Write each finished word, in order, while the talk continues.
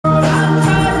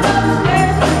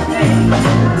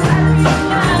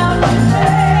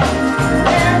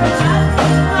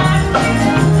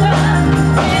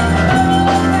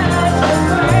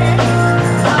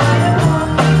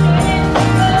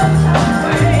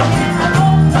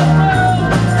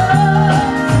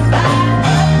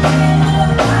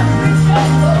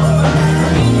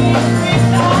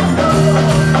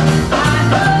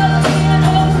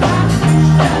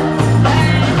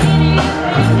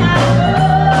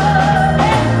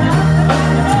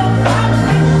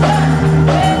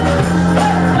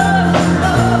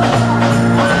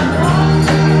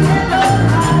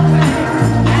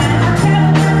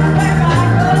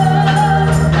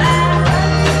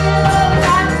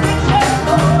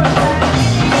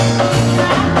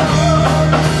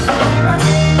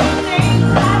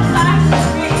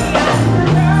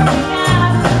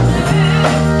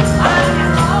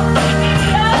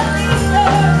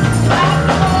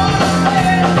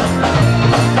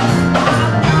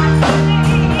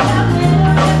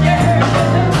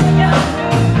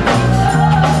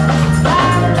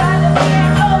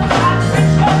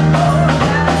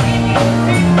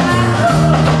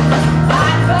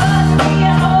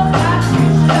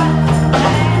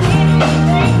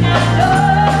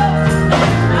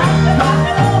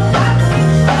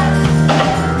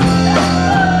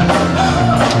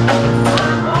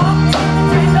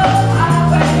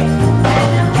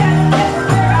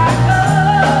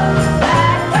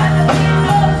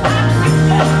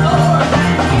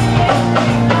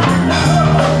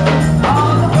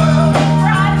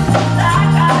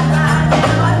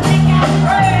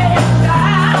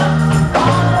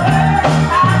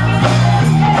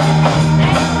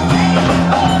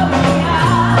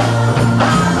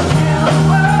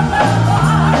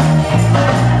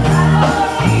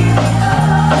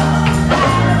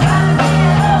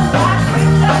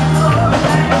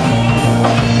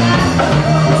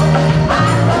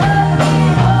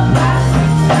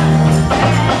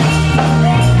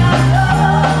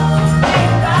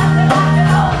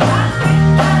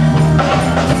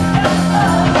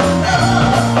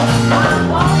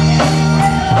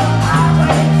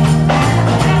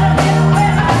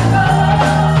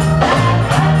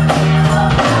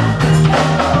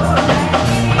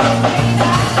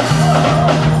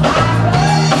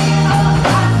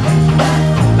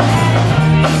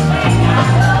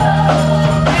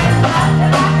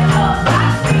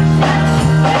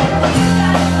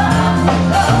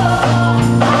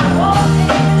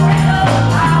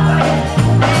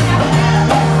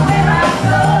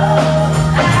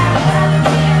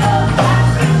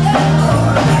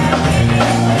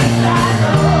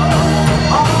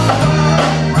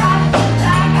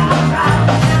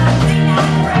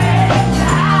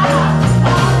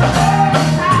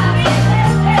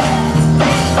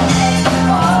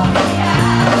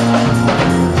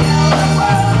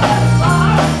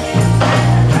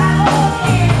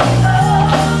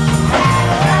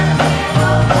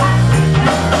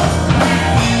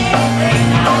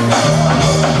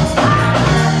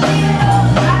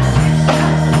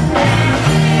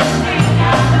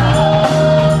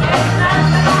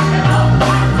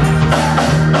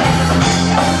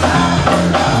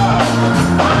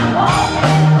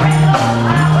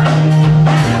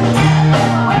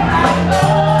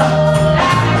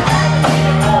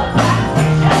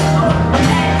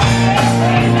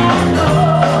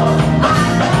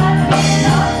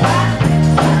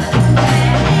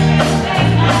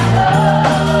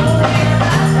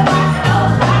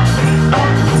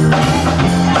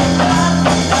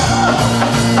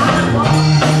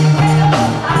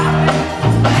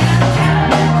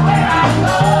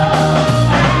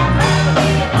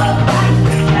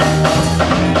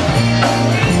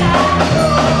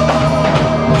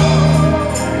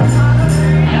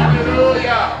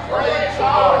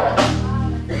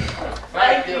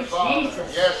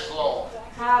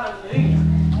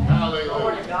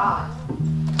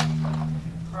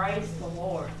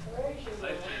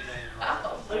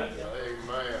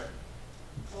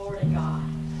God.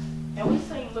 And we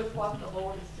sing, look what the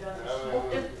Lord has done this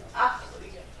morning.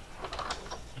 Hallelujah.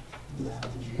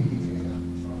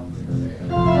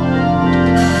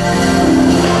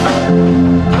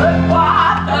 Look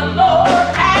what the Lord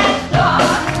has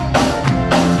done.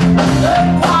 Look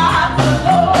what the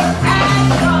Lord has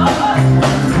done.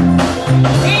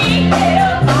 He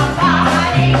healed my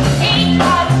body. He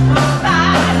touched my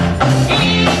body. He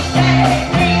saved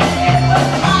me. It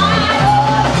was my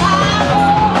Lord,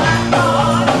 my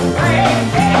God.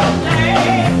 Praise His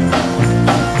name.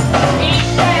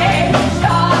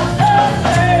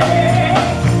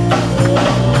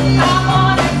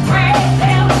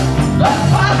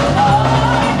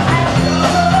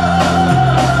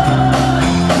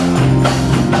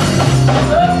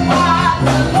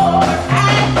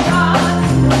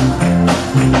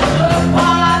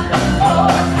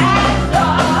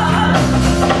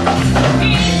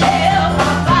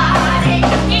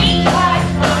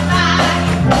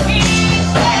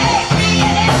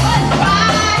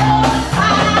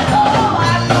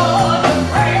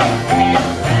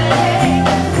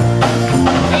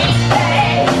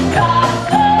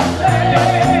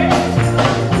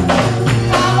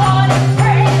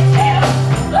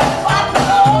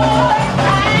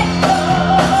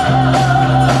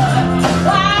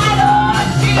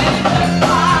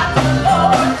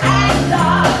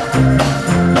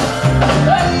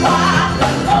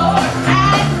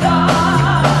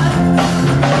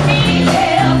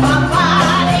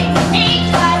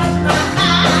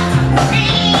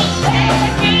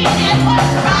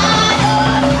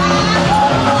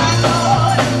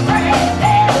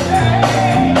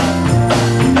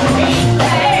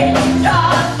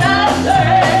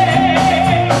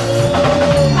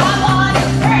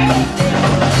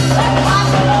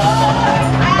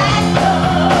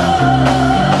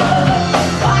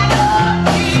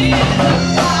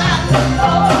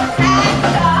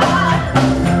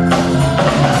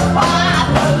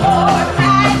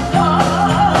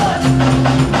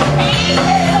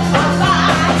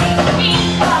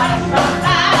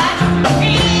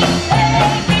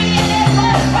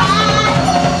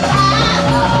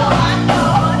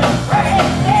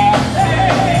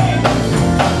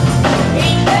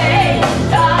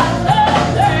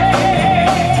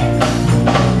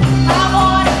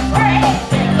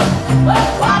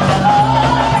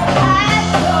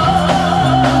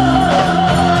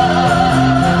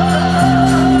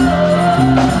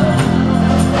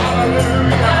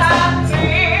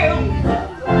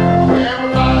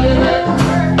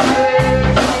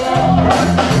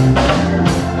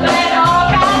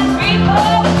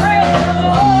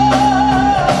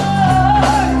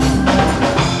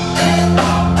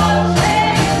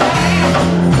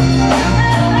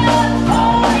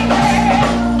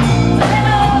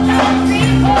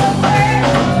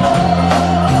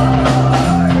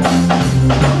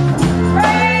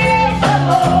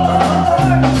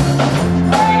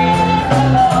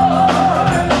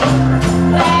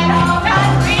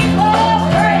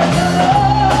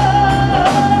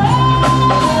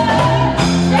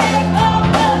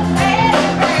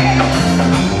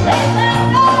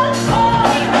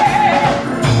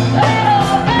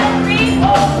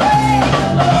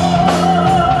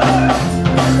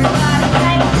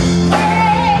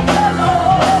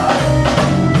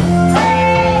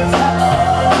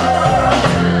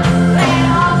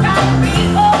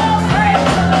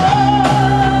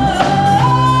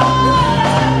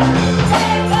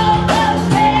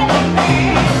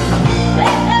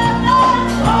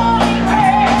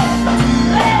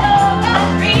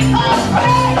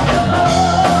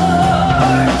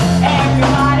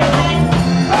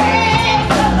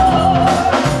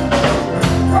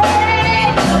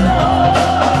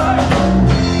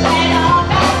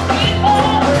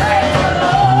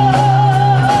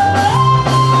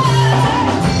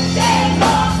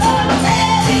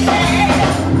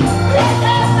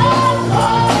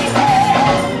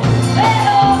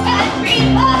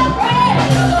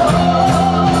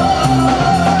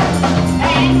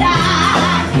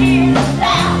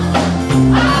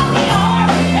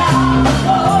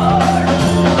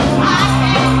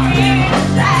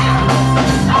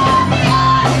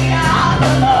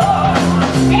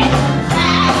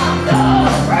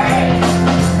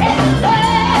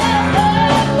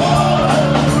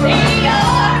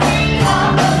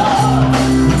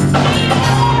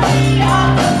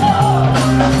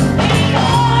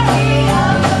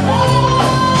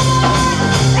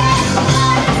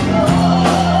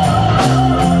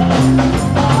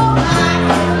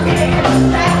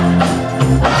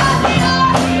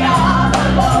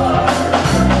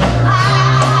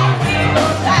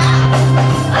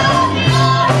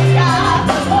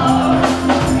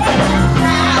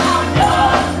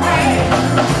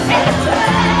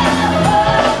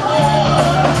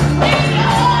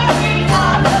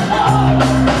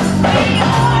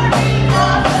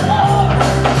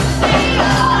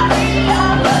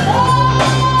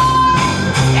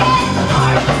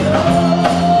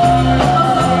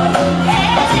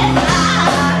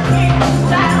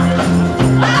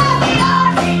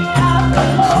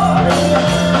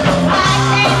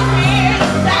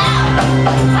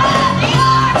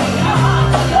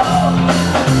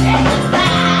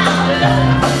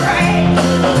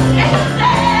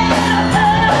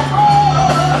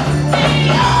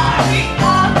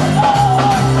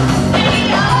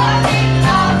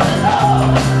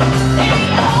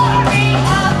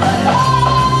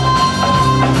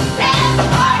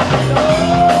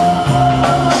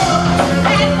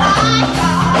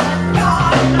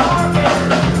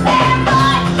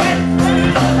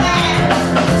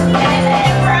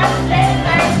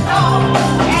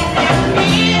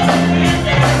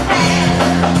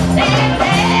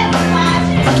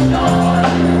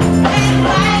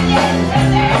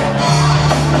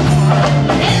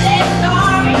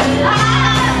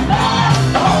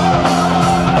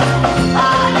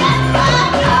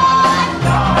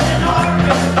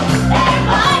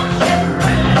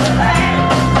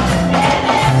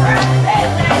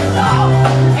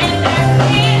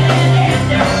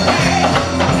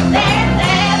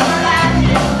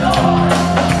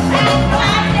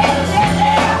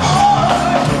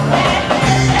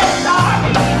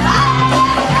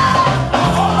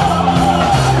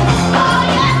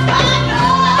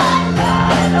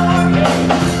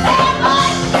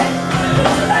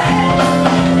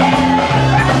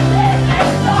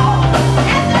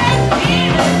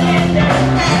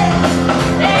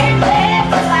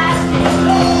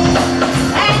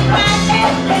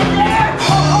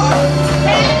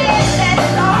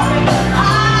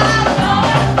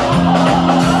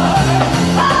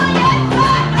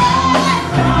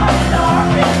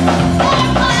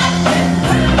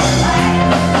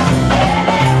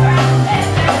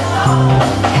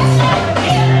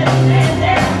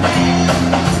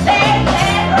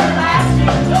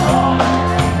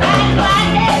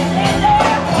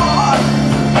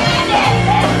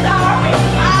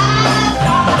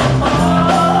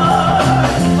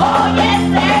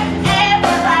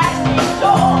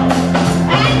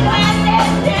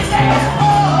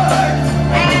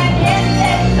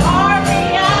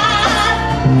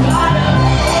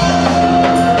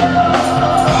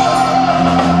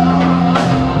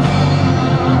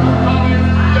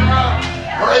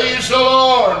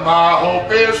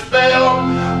 hope is built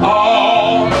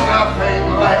on nothing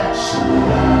less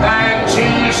than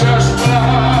Jesus'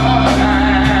 blood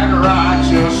and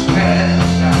righteousness.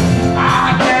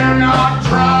 I dare not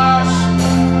trust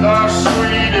the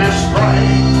sweetest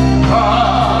frame,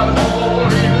 but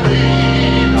wholly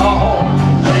lean on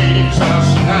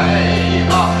Jesus' name.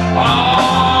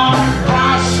 On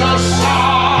Christ the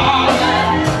solid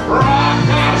rock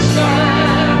I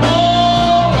stand,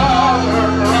 all other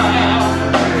ground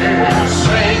is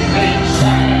sinking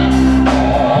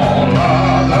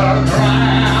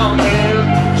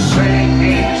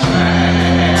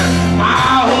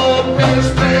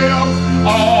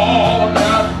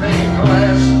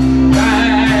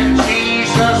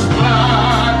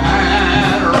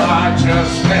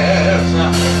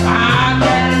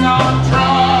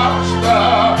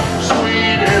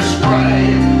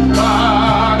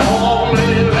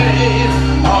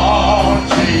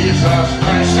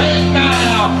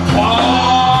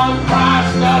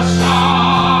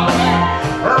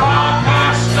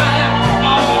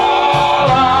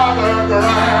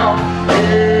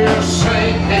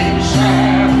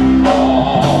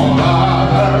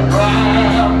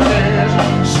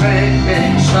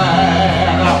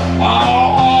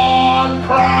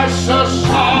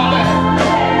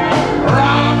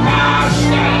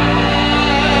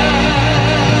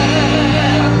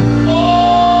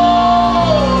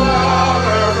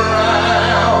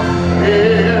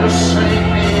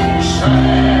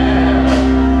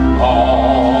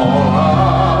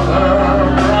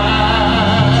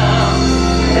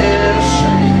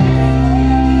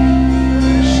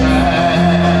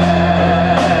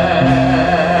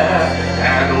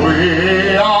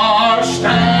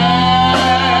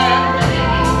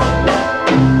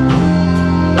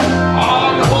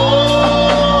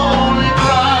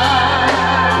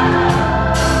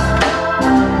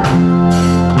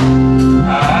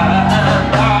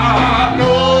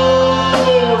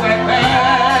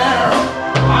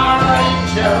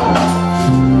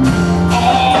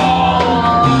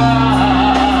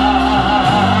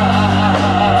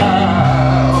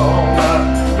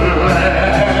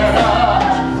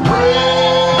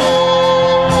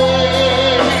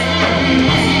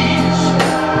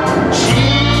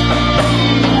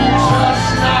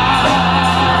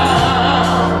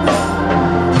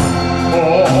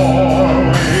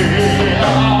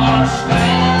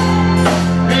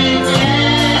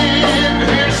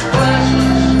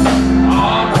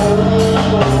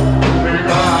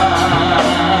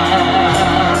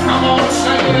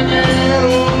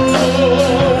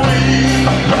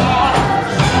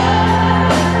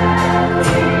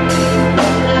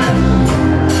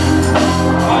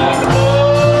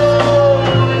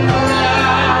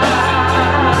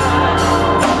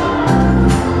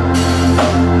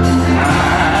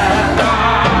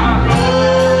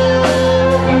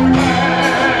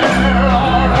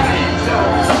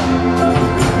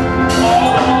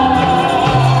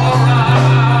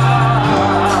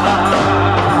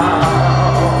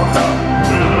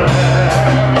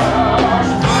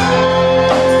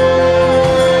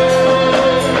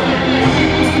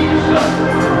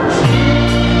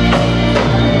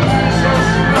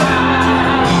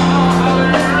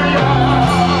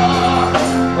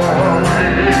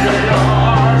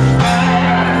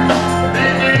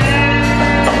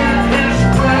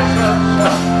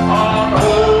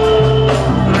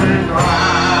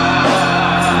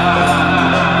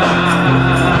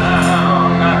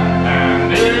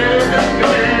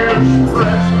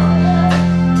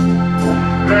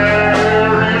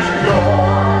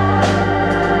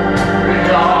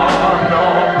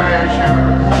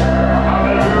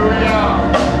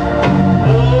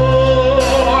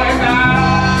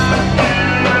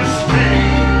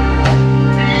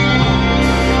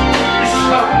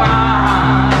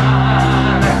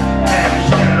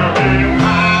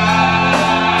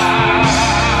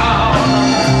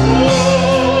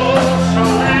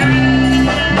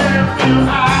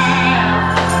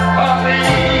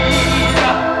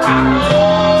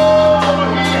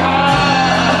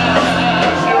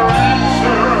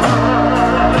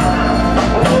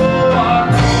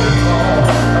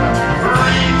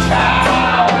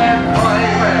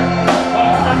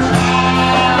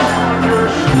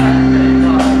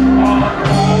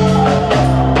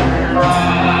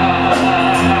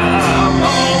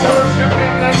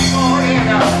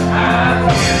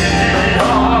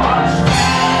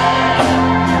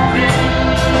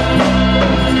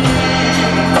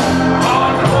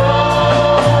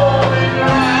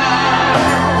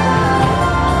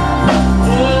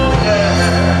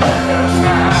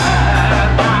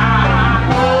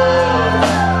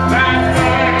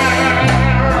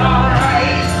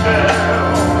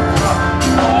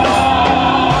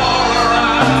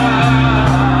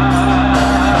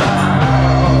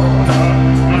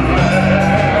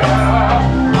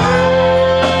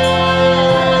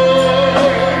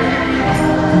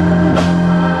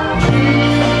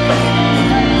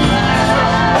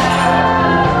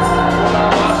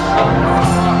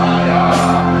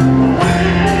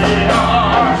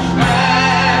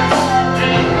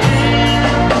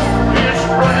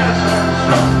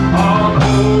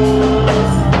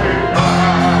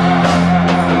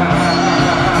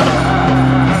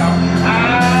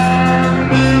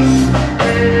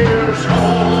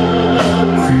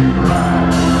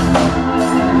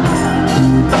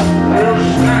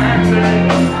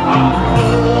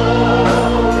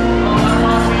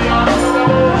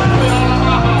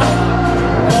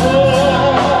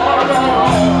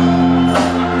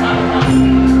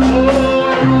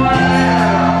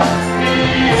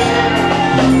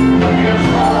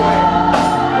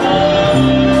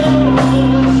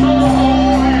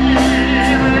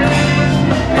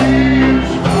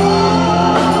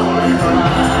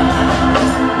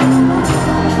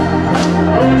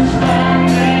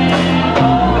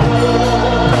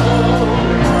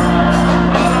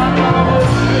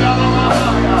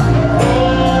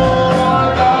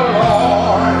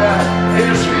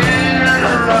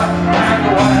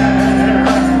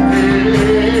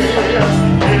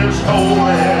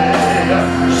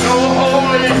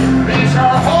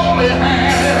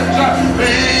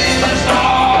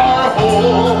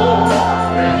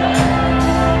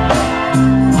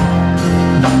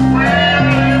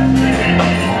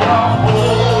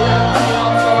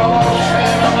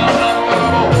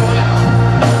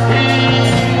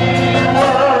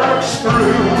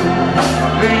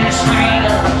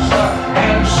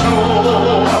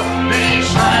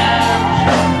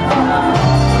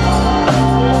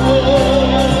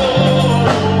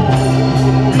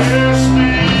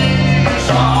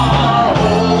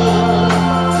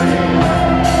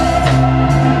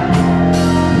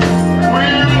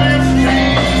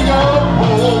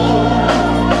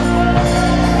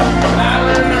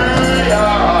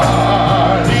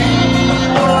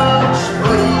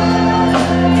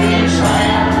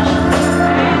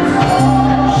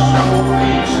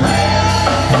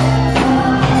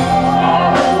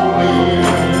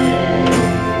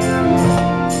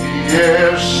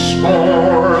Yes,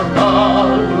 for the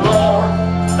Lord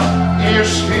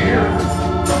is here,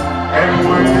 and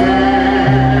where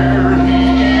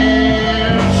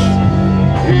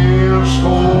He is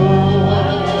holy.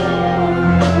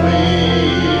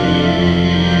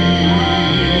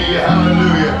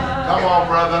 Hallelujah. Come on,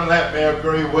 brother, let me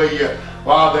agree with you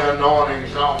while the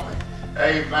anointing's on me.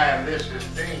 Amen. This is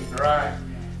Dean, right?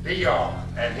 Dion.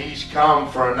 And he's come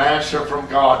for an answer from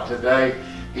God today.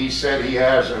 He said he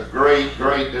has a great,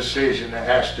 great decision that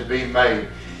has to be made.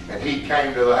 And he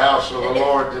came to the house of the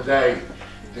Lord today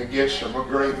to get some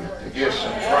agreement, to get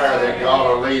some prayer that God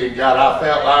will lead and God. I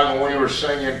felt like when we were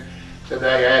singing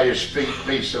today, at His feet,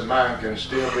 peace of mind can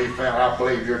still be found. I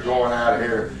believe you're going out of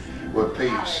here with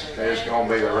peace. It's going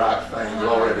to be the right thing.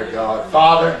 Glory to God.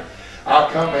 Father, I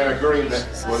come in agreement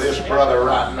with this brother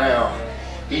right now.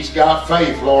 He's got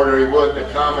faith, Lord, or he wouldn't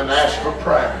have come and asked for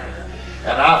prayer.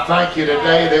 And I thank you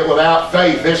today that without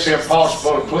faith it's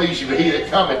impossible to please you. But he that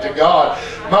cometh to God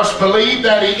must believe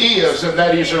that He is and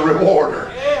that He's a rewarder.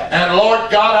 And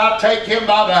Lord God, I take him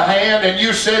by the hand, and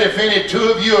you said if any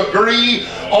two of you agree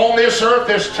on this earth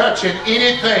as touching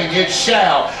anything, it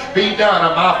shall be done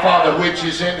of my Father which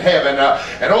is in heaven.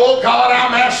 And oh God,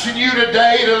 I'm asking you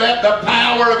today to let the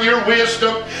power of your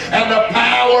wisdom and the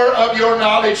power of your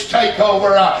knowledge take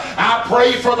over. I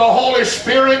pray for the Holy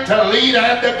Spirit to lead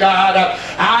and to guide.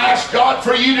 I ask God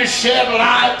for you to shed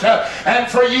light and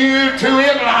for you to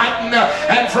enlighten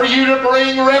and for you to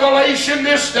bring revelation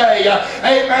this day.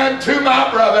 Amen. To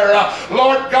my brother.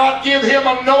 Lord God, give him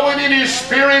a knowing in his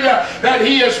spirit that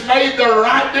he has made the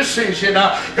right decision.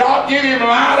 God, give him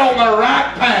light on the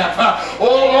right path.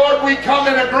 Oh Lord, we come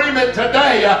in agreement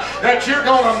today that you're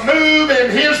going to move in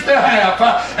his behalf.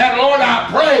 And Lord, I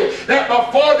pray that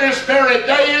before this very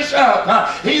day is up,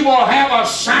 he will have a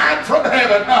sign from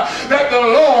heaven that the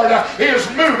Lord is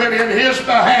moving in his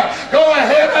behalf. Go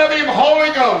ahead of him, Holy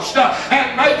Ghost,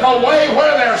 and make a way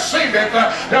where there seemeth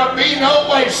to be no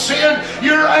way. Send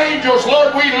your angels,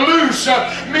 Lord. We loose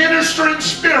ministering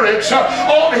spirits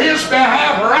on his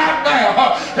behalf right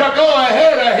now to go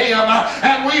ahead of him.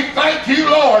 And we thank you,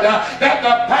 Lord, that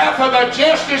the path of the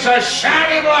just is a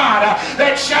shining light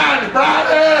that shines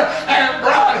brighter and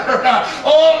brighter.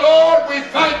 Oh Lord, we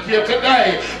thank you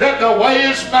today that the way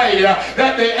is made,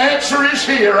 that the answer is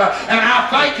here. And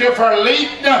I thank you for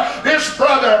leading this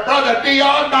brother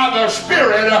Dion, by the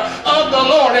Spirit of the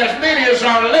Lord. As many as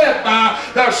are led by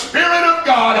the Spirit of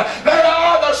God, they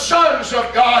are the sons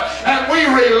of God, and we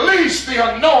release the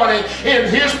anointing in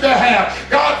his behalf.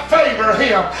 God, favor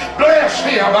him, bless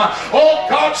him. Oh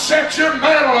God, set your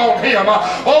mantle on him.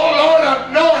 Oh Lord,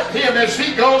 anoint him as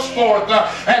he goes forth,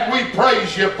 and we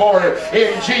praise you for it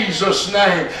in Jesus'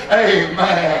 name.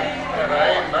 Amen and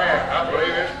amen. I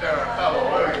believe it's done.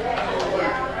 Hallelujah.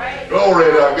 Hallelujah.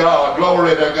 Glory to God.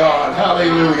 Glory to God.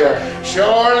 Hallelujah.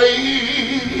 Surely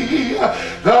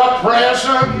the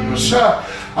presence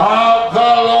of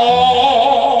the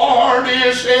Lord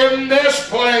is in this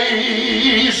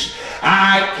place.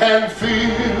 I can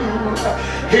feel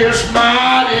his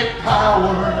mighty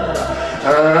power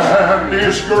and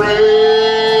his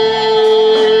grace.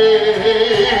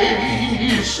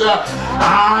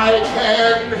 I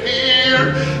can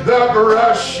hear the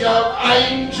brush of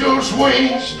angels'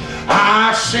 wings.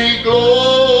 I see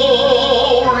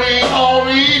glory on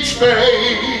each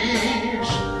face.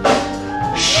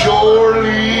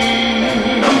 Surely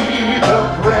the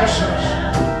presence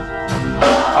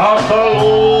of the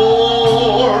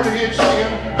Lord is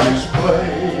in this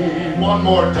place. One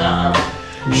more time.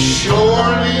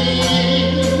 Surely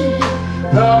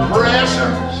the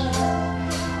presence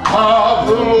of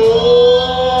the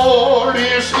Lord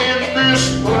is in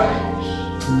this place.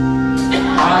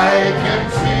 I can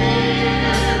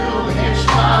feel his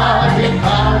mighty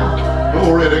power.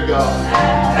 Glory to God.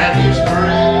 And his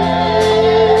grace.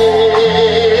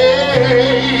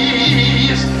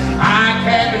 I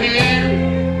can hear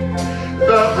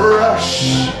the brush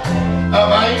of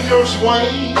angels'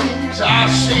 wings. I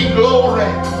see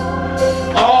glory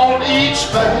on each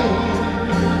face.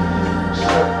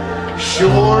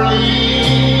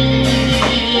 Surely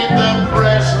the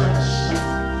presence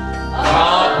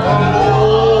of the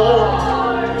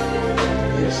Lord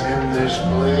is in this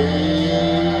place.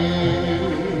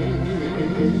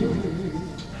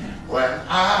 When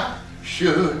I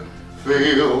should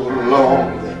feel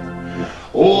lonely,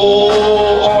 or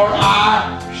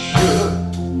I should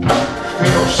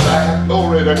feel sad,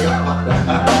 glory to God,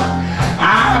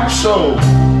 I'm so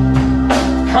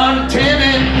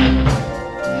contented.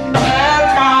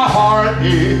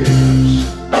 Is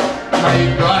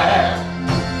made glad.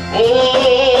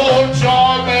 Oh,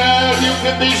 joy bell, you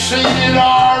can be seated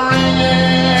or ringing.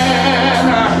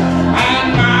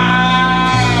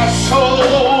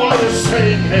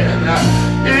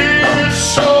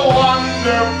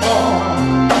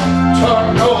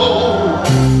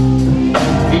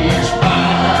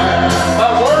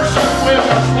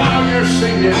 you're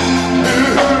singing to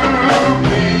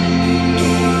me.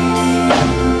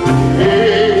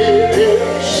 It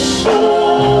is so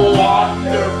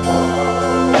wonderful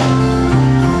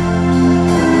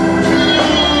to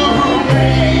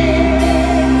me.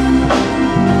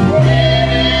 It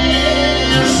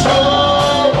is so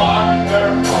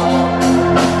wonderful,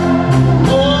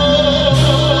 oh,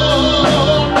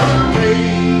 to me.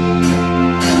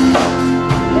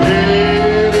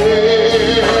 It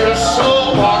is so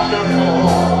wonderful,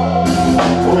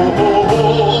 oh,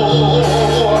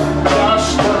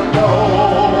 just to know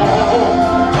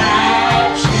that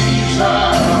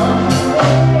Jesus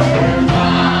is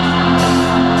mine.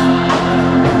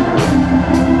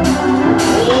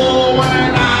 Oh,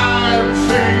 when I'm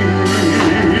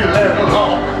feeling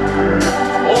low,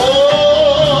 oh,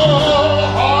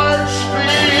 hearts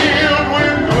filled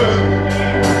with gloom,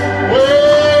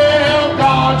 well,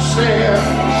 God send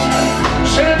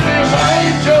His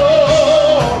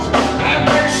angels and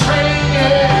they sing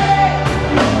it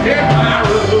in my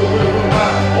room.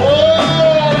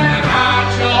 Oh, and I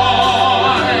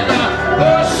join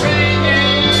the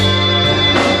singing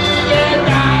and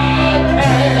I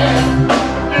can't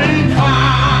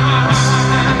decline.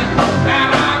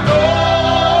 And I know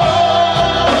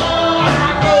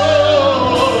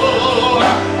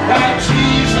that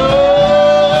Jesus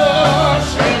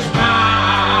is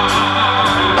mine.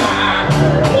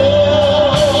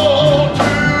 Oh,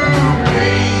 to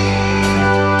me,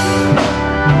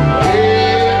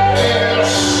 it is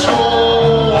so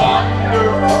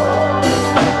wonderful.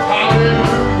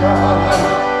 Hallelujah.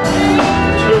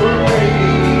 To me,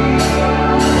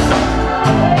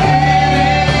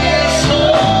 it is so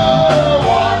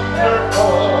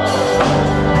wonderful.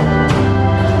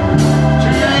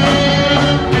 To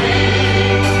me,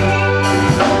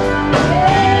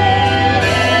 it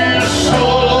is so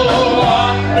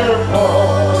wonderful,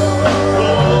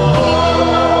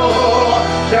 oh,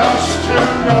 just to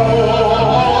know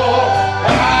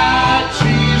that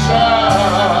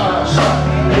Jesus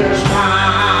is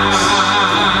mine.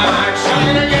 Sing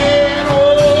it again, oh,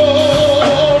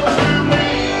 to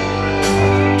me,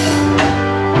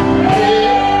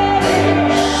 it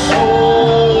is so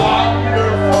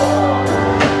wonderful.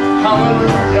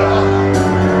 Hallelujah.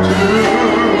 To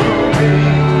me,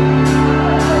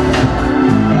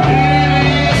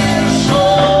 it is so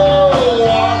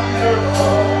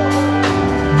wonderful.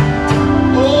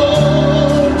 Oh,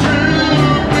 to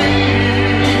me,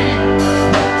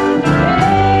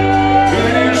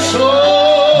 it is so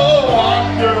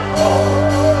wonderful.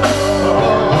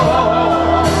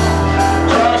 Oh,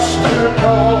 just to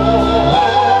know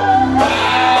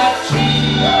that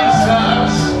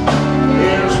Jesus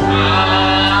is mine.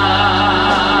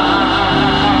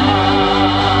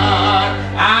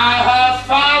 I have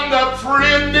found a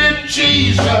friend in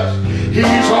Jesus.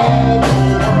 He's all the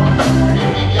world to me.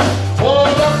 Oh,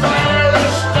 the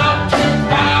fairest of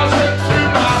 10,000 to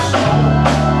my soul.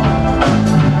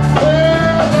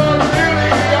 Well, the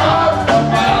lily of the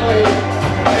valley,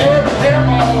 in Him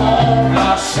alone I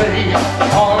see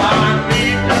all I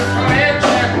need to cleanse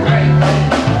and make me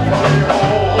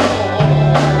whole.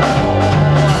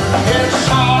 In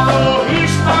sorrow,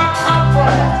 He's my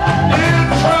comfort. In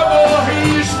trouble,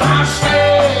 He's my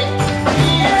stay. He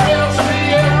helps me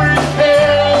every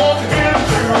day on His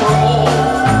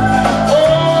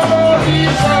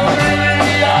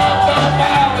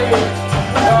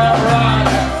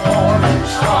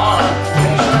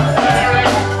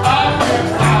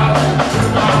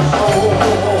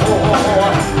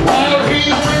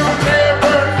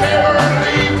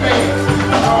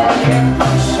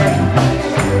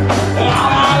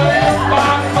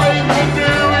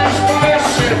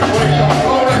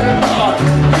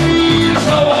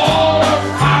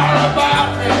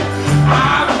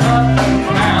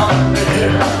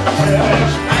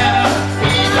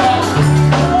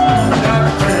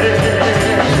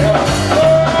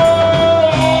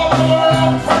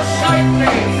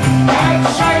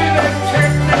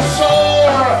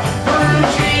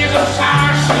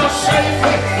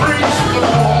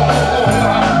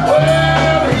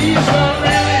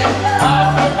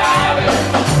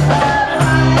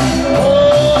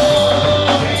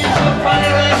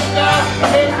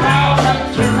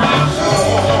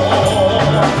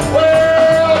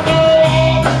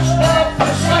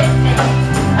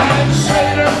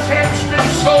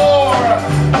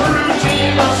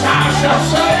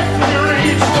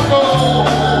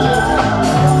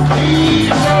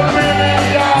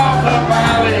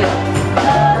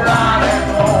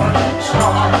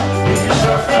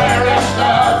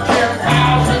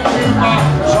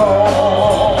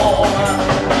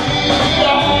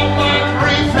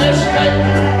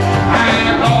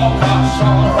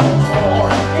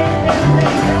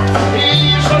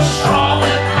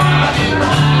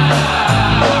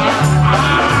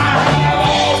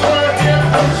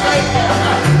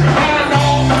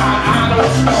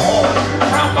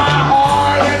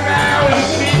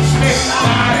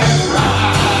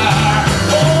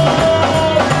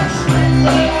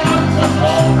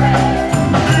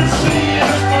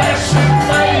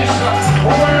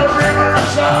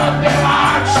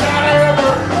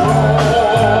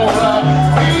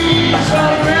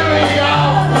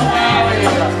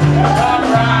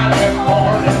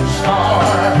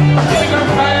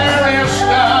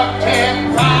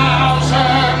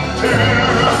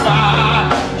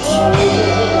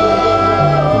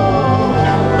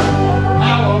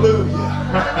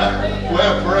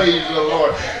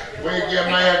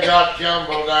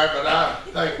there, but I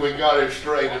think we got it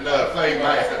straight enough.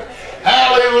 Amen.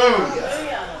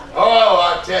 Hallelujah. Oh,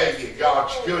 I tell you,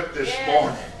 God's good this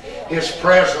morning. His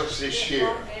presence is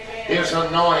here. His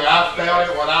anointing. I felt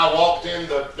it when I walked in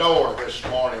the door this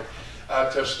morning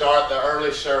to start the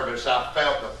early service. I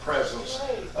felt the presence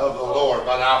of the Lord,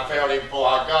 but I felt Him before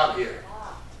I got here.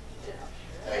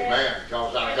 Amen.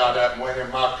 Because I got up and went in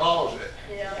my closet.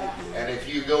 And if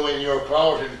you go in your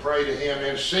closet and pray to Him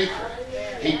in secret,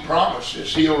 He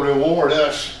promises He'll reward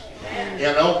us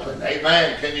in open.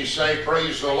 Amen. Can you say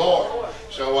praise the Lord?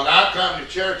 So when I come to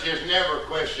church, it's never a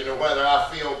question of whether I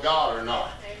feel God or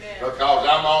not. Because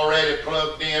I'm already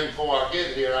plugged in before I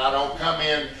get here. I don't come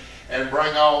in and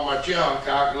bring all my junk.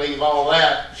 I leave all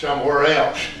that somewhere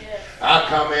else. I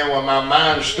come in with my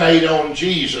mind stayed on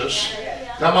Jesus.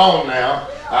 Come on now.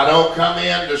 I don't come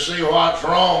in to see what's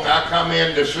wrong. I come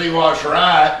in to see what's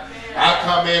right. I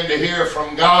come in to hear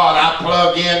from God. I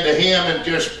plug into Him and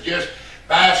just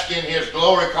bask in His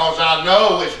glory, because I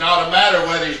know it's not a matter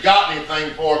whether He's got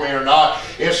anything for me or not.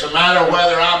 It's a matter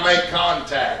whether I make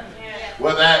contact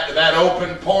with that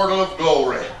open portal of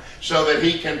glory so that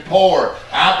He can pour.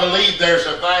 I believe there's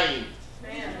a vein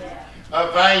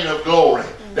of glory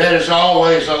that is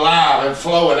always alive and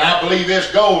flowing. I believe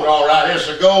it's gold, all right. It's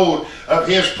the gold of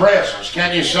His presence.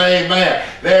 Can you say amen?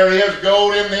 There is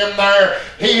gold in them there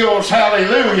hills.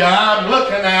 Hallelujah. I'm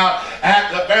looking out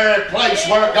at the very place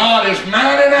where God is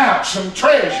mining out some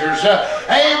treasures.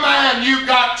 Amen. You've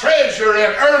got treasure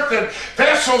in earthen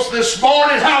vessels this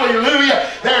morning. Hallelujah.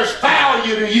 There's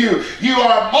value to you. You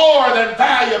are more than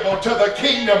valuable to the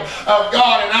kingdom of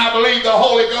God. And I believe the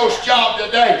Holy Ghost job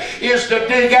today is to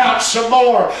dig out some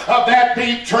more of that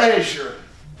deep treasure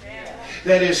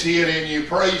that is hid in you.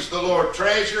 Praise the Lord.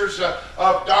 Treasures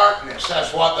of darkness.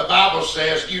 That's what the Bible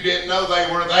says. You didn't know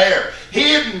they were there.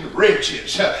 Hidden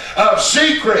riches of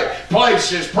secret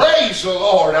places. Praise the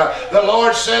Lord. The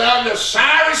Lord said unto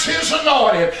Cyrus his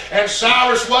anointed, and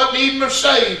Cyrus wasn't even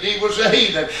saved. He was a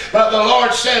heathen. But the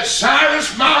Lord said,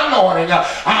 Cyrus my anointing,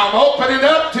 I'm opening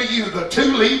up to you the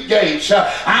two-leaf gates.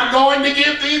 I'm going to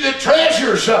give thee the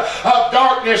treasures of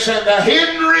darkness and the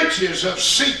hidden riches of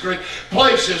secret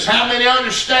places. How many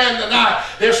understand tonight,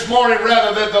 this morning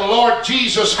rather, that the Lord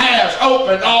Jesus has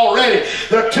opened already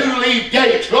the two-leaf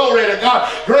gates? Glory to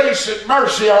God. Grace and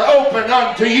mercy are open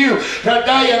unto you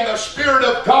today, and the Spirit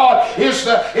of God is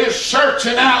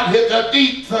searching out the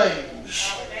deep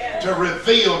things to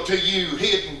reveal to you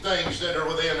hidden things that are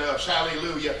within us.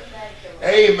 Hallelujah.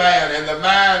 Amen. And the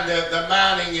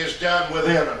mining is done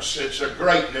within us. It's a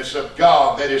greatness of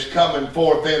God that is coming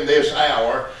forth in this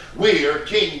hour. We are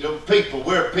kingdom people.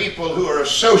 We're people who are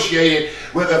associated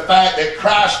with the fact that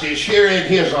Christ is here in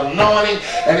His anointing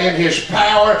and in His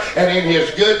power and in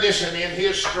His goodness and in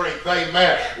His strength.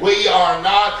 Amen. We are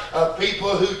not a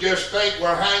people who just think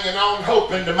we're hanging on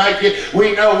hoping to make it.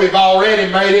 We know we've already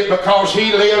made it. Because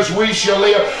He lives, we shall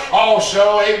live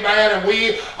also. Amen. And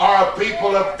we are a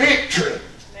people of victory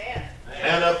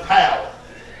and of power.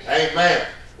 Amen.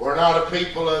 We're not a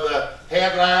people of the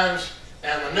headlines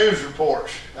and the news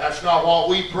reports. That's not what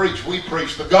we preach. We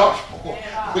preach the gospel.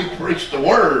 We preach the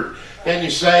word. Can you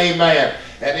say amen?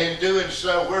 And in doing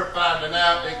so, we're finding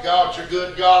out that God's a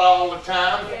good God all the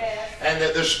time. And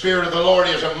that the Spirit of the Lord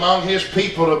is among His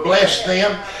people to bless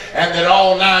them. And that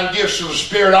all 9 gifts of the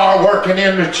Spirit are working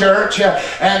in the church.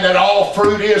 And that all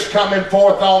fruit is coming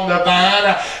forth on the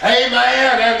vine.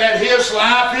 Amen. And that His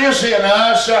life is in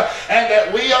us. And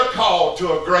that we are called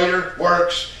to a greater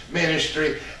works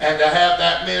ministry. And to have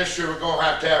that ministry, we're going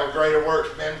to have a greater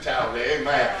works mentality.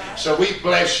 Amen. So we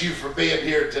bless you for being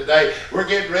here today. We're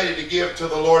getting ready to give to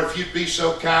the Lord. If you'd be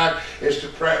so kind as to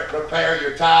prepare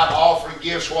your tithe, offering,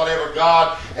 gifts, whatever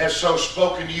God has so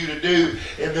spoken to you to do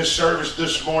in this service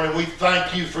this morning. We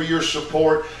thank you for your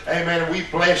support. Amen. And we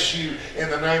bless you in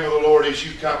the name of the Lord as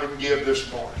you come and give this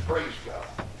morning. Praise God.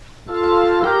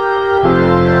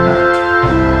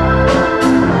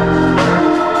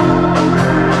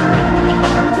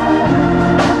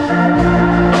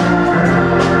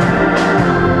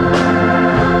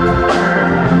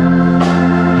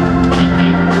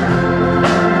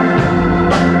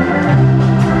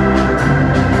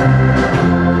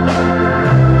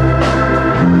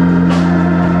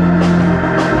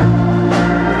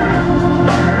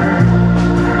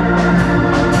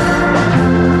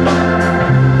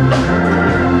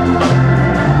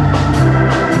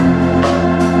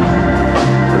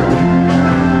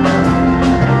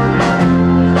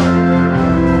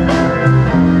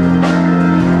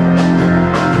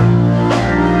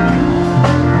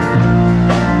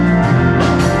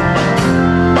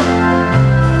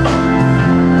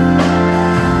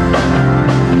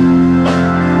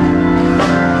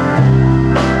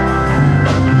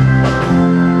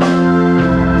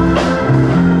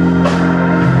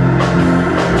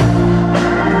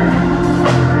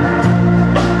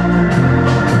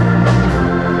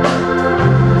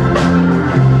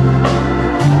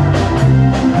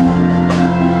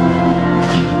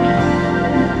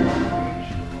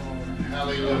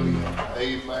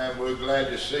 Hallelujah. Amen. We're glad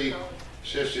to see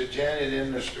Sister Janet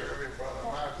in the service, Brother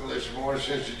Michael, this morning.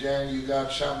 Sister Janet, you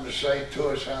got something to say to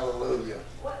us? Hallelujah.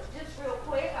 Well, just real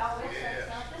quick, I will say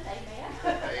something. Amen.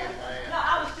 Amen. No,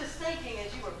 I was just thinking as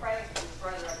you were praying for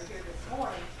your brother over here this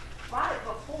morning, right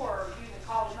before you even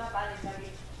called him up, I didn't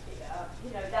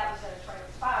know that was going to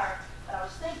transpire. But I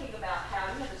was thinking about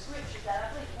how, the scriptures that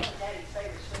I believe one of Daddy's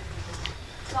favorite scriptures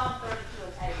is Psalm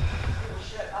 32 and 8.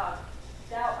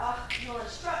 You'll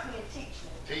instruct me and teach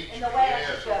me in the way I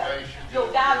should go.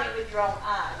 You'll guide me with your own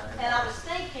eyes. And I was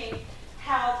thinking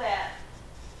how that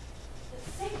it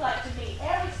seems like to me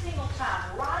every single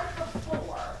time, right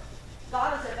before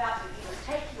God is about to either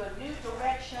take you a new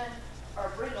direction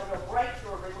or bring a real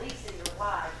breakthrough or release in your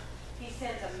life, He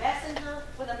sends a messenger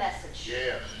with a message.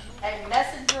 Yes. A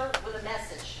messenger with a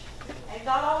message. And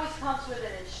God always comes with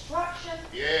an instruction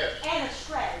and a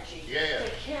strategy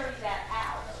to carry that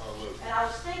out. Hallelujah. And I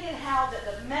was thinking how that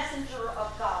the messenger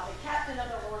of God, the captain of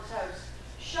the Lord's host,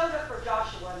 showed up for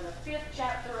Joshua in the 5th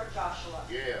chapter of Joshua.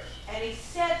 Yes. And he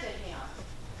said to him,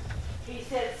 he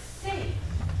said, see,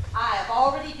 I have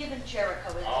already given Jericho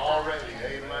into Already,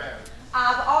 amen.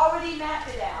 I've already mapped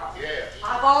it out. Yes.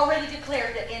 I've already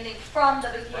declared the ending from the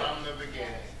beginning. From the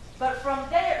beginning. But from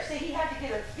there, see, he had to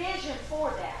get a vision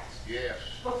for that. Yes.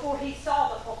 Before he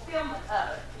saw the fulfillment of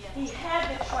it. He had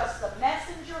to trust the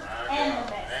messenger and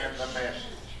the message. And the message.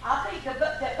 I think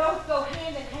that both go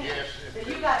hand in hand. Yes, that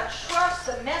you got to trust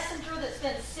the messenger that's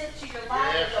been sent to your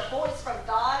life as a voice from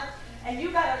God. And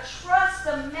you got to trust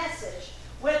the message,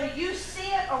 whether you see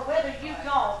it or whether you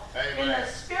don't. Amen. In the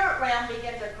spirit realm,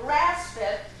 begin to grasp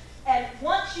it. And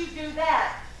once you do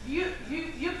that, you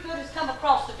good as come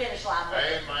across the finish line.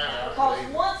 Amen. Because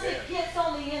once it gets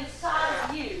on the inside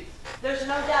of you, there's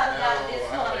no doubt about it, it's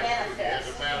going to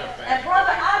manifest. And brother,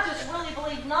 I just really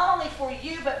believe not only for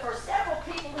you, but for several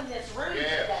people in this room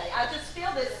today. I just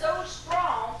feel this so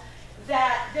strong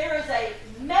that there is a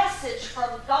message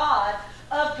from God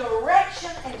of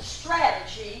direction and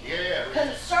strategy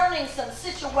concerning some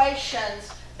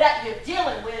situations that you're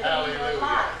dealing with in your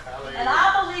life. And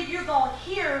I believe you're going to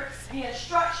hear the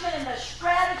instruction and the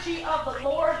strategy of the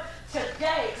Lord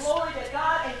today. Glory to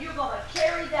God. And you're going to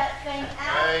carry that thing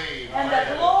out. And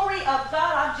the glory of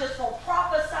God, I'm just going to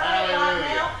prophesy right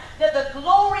now, that the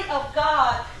glory of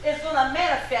God is going to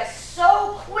manifest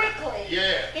so quickly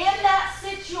in that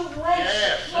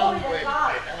situation. Glory to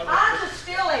God. I just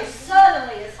feel a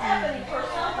suddenly is happening for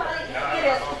somebody. It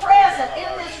is present in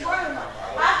this room.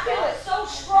 I feel it so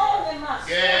strong in my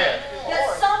spirit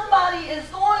that somebody is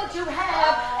going to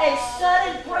have a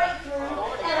sudden breakthrough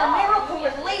and a miracle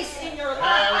release in your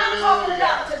life. I'm talking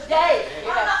about today.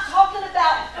 I'm not talking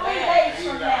about 3 days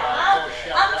from now.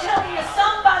 I'm telling you,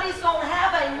 somebody's going to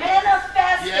have a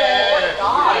manifested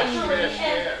victory.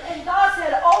 And God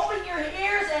said, open your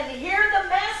ears and hear the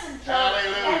messenger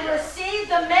and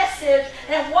receive the message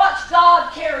and watch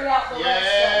God carry out the rest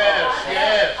of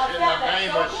it. In the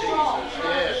name of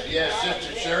Jesus. Yes,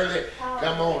 Sister Shirley,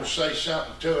 come on and say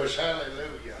something to us.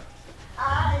 Hallelujah.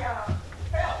 I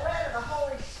felt led of the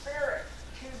Holy Spirit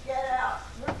to get out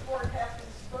Newport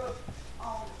Hefton's book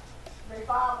on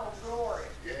revival glory.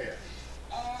 Yes.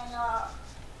 And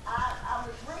I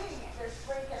was reading it this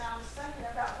week, and I was thinking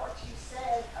about what you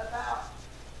said about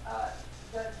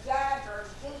the dagger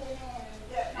digging in and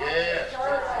getting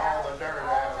all the dirt out,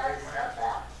 all that stuff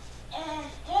out. And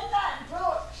in that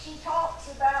book, she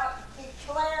talks about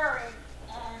declaring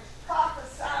and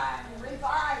prophesying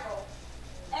revival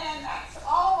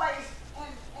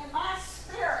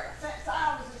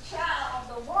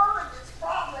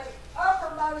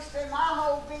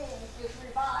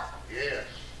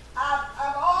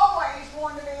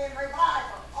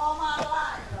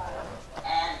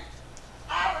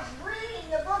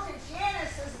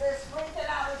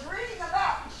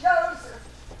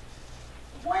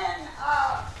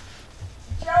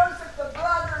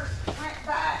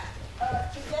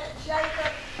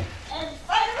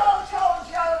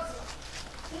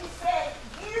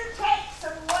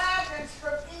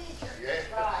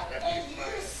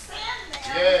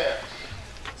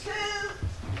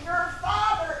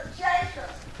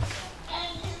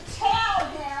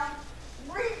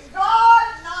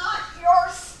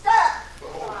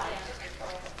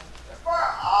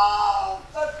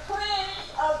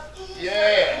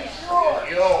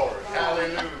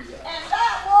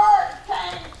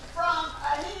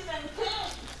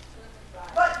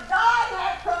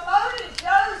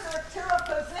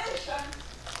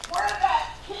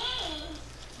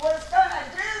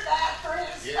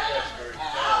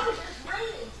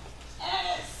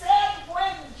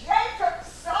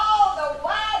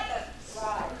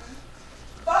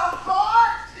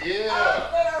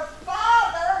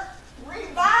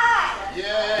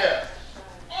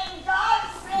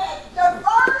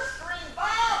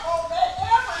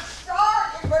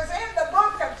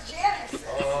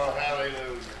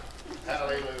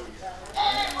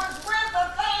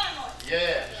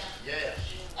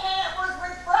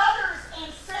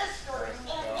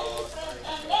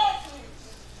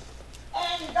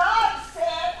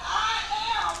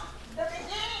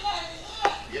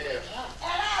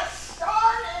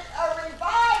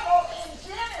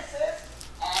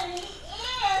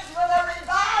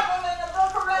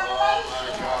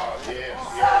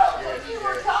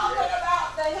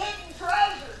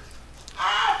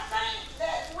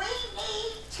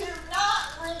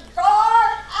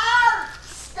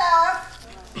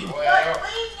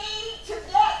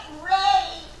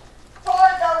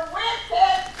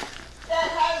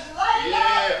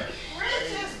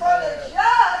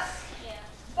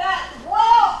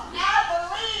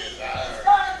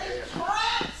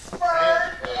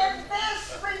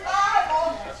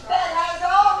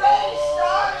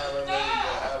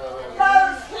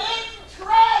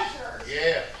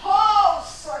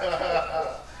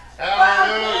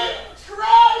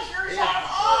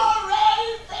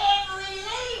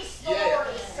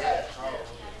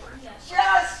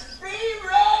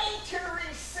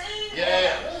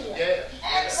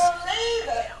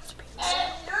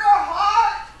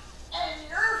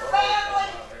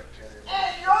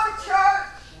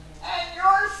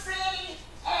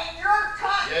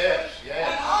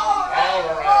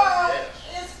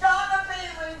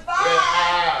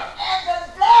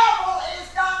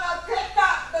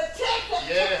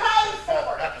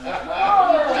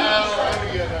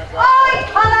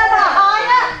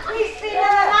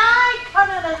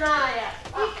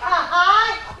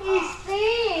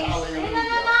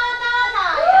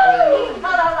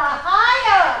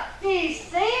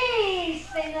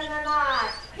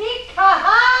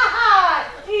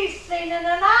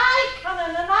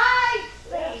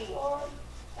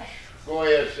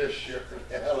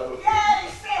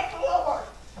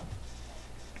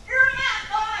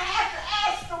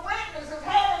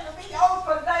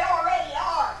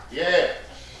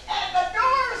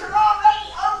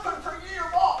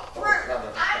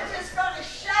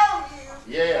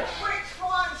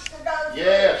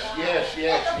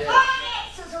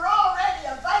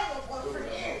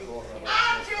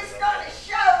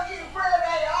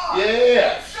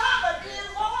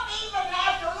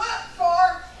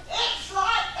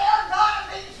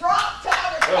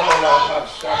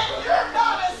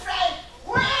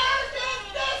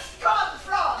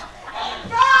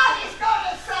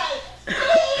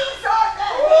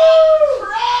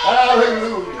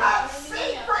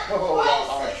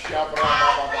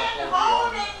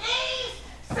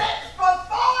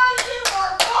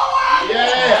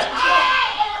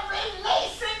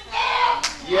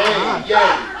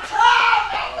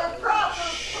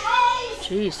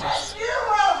Jesus. You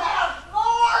will have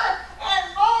more and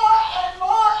more and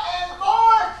more and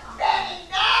more than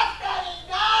enough, than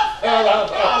enough, than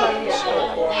enough, than enough.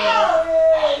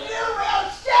 And you will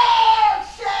share.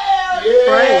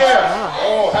 Praise God.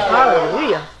 Oh,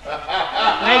 Hallelujah.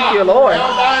 Thank you, Lord.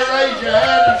 Somebody raise your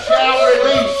hand and shout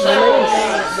release.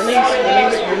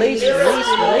 Release.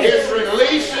 It's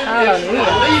releasing. Hallelujah. It's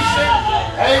releasing.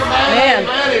 Amen.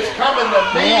 Amen. It's coming to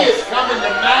me. Yes. It's coming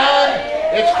to mine.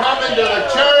 It's coming to the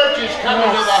church. It's coming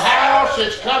to the house.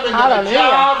 It's coming to the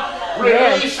job.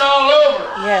 Release all over.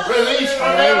 Yes. Release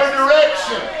from every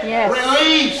direction. Yes.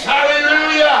 Release.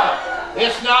 Hallelujah.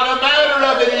 It's not a matter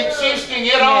of it existing.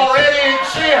 It already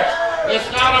exists. It's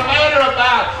not a matter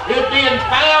about it being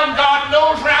found. God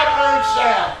knows right where it's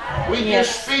at. We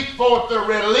just speak forth the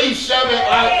release of it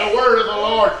like the word of the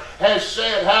Lord has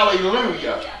said.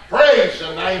 Hallelujah. Praise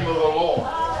the name of the Lord.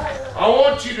 I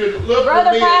want you to look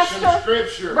with me at some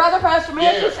scripture. Brother Pastor, may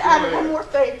I just go add ahead. one more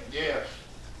thing? Yes.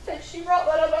 Since she wrote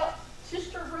that about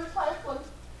Sister Ruth Lakeland.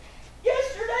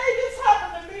 Yesterday, this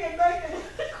happened to me and Megan in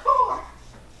the car.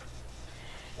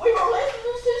 We were listening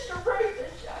to Sister Ruth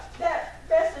and that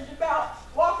message about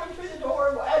walking through the door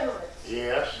of utterance.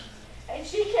 Yes. And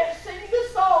she kept singing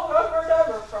this song over and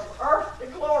over, from earth to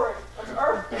glory, from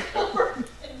earth to glory.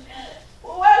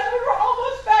 Well, as we were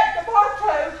almost back to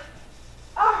Bartow,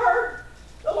 I heard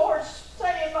the Lord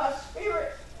say in my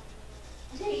spirit,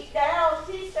 deep down,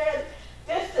 He said,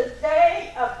 this is a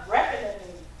day of reckoning.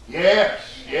 Yes.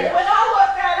 And when I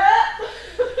looked that up,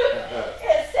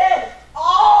 it said,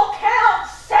 all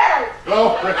counts settled.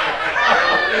 Glory.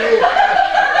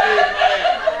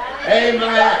 Amen.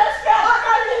 Yes.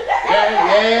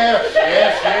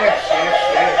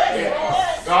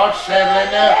 God's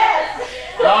settling up.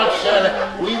 God's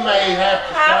settling. We may have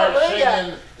to start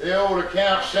singing the old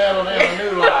account settled in a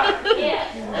new life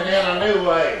and in a new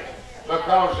way,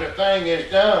 because the thing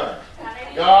is done.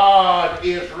 God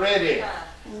is ready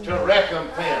to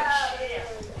recompense.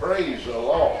 Praise the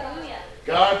Lord.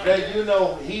 God said, you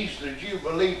know, He's the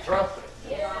Jubilee trumpet.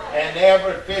 And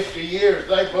every 50 years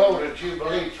they blow the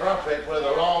Jubilee trumpet with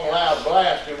a long loud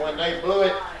blast, and when they blew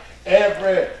it,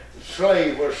 every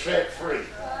slave was set free.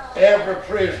 Every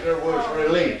prisoner was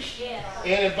released.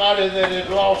 Anybody that had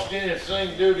lost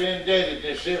anything due to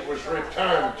indebtedness, it was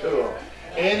returned to them.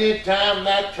 Anytime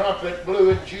that trumpet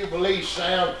blew a Jubilee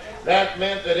sound, that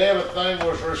meant that everything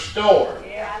was restored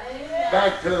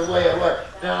back to the way it was.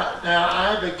 Now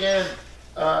I began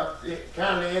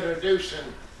kind of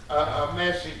introducing a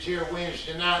message here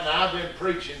Wednesday night, and I've been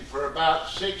preaching for about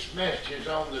 6 messages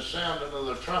on the sounding of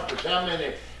the trumpets. How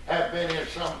many have been in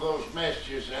some of those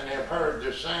messages and have heard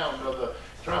the sound of the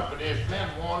trumpet? It's been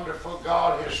wonderful.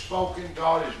 God has spoken.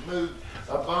 God has moved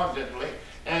abundantly.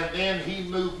 And then He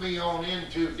moved me on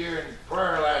into, during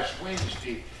prayer last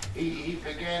Wednesday, He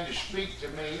began to speak to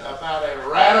me about a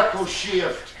radical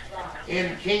shift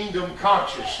in kingdom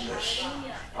consciousness.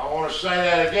 I want to say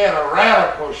that again, a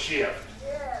radical shift.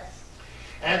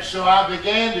 And so I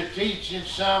began to teach in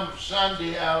some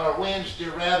Sunday, or Wednesday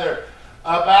rather,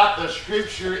 about the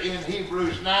scripture in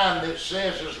Hebrews 9 that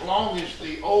says, as long as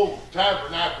the old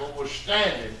tabernacle was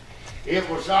standing, it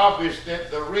was obvious that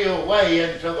the real way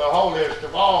into the holiest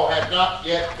of all had not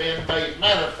yet been made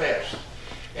manifest.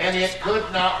 And it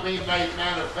could not be made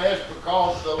manifest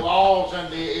because the laws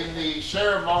and in the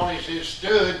ceremonies it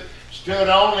stood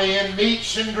only in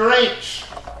meats and drinks,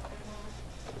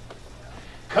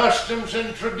 customs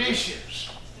and traditions.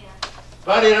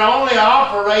 But it only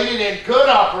operated and could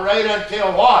operate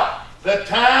until what? The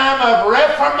time of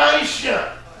Reformation.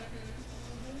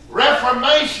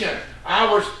 Reformation. I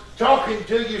was talking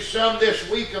to you some this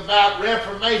week about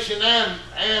Reformation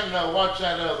and what's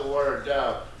that other word?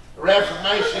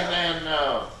 Reformation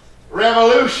and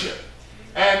revolution.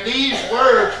 And these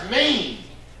words mean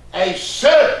a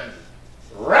sudden,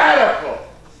 radical,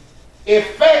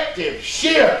 effective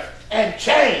shift and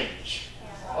change.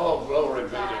 Oh, glory be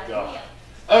to God.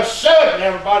 A sudden,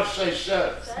 everybody say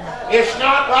sudden. It's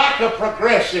not like a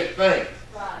progressive thing.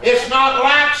 It's not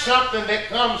like something that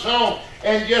comes on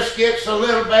and just gets a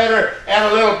little better and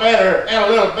a little better and a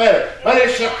little better. But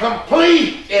it's a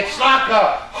complete, it's like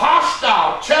a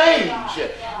hostile change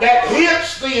that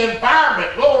hits the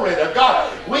environment. Glory to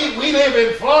God. We live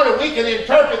in Florida. We can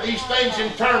interpret these things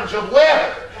in terms of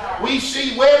weather. We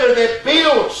see weather that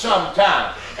builds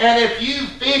sometimes. And if you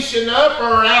fish enough or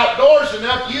are outdoors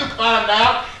enough, you find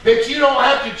out that you don't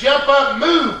have to jump up and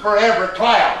move for every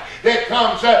cloud that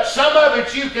comes up. Some of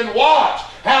it you can watch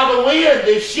how the wind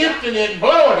is shifting it and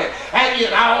blowing it.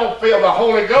 And I don't feel the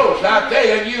Holy Ghost, I tell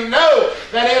you. And you know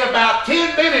that in about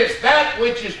 10 minutes, that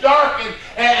which is dark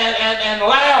and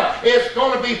loud it's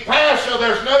going to be past, so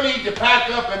there's no need to pack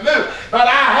up and move. But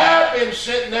I have been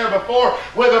sitting there before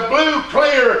with a blue,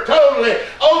 clear, totally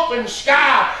open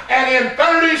sky, and in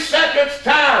 30 seconds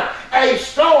time, a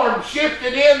storm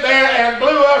shifted in there and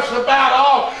blew us about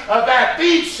off of that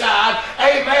beach side.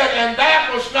 Amen. And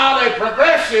that was not a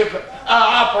progressive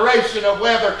operation of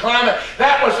weather climate.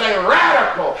 That was a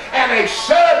radical and a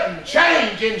sudden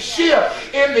change and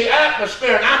shift in the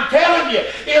atmosphere. And I'm telling you,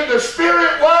 in the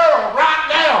spirit world right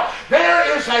now,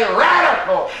 there is a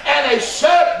radical and a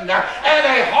sudden and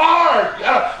a hard,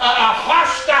 a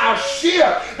hostile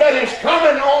shift that is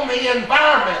coming on the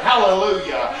environment.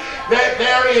 Hallelujah. That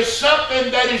there is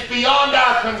something that is beyond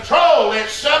our control.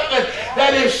 It's something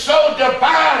that is so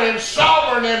divine and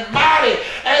sovereign and mighty.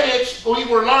 And we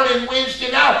were learning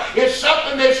Wednesday night, it's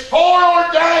something that's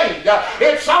foreordained.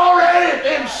 It's already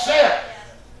been set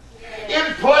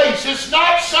in place. It's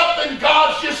not something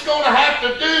God's just going to have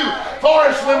to do for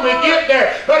us when we get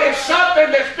there, but it's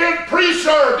something that's been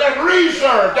preserved and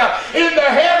reserved in the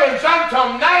heavens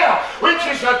until now, which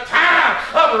is a time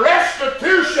of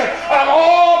restitution of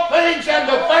all things, and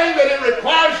the thing that it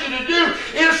requires you to do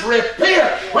is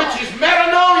repent, which is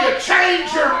metanoia.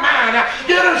 Change your mind.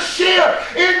 Get a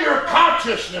shift in your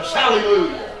consciousness.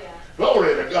 Hallelujah.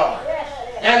 Glory to God.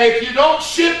 And if you don't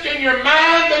shift in your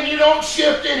mind, then you don't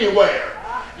shift anywhere.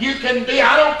 You can be,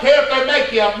 I don't care if they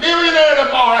make you a millionaire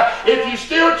tomorrow, if you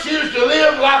still choose to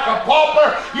live like a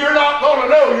pauper, you're not going to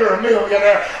know you're a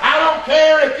millionaire. I don't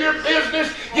care if your business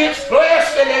gets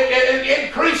blessed and it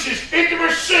increases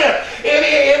 50%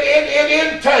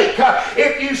 in intake.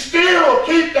 If you still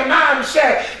keep the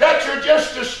mindset that you're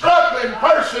just a struggling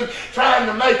person trying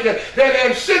to make it, then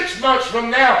in 6 months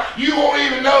from now, you won't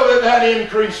even know that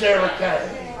increase ever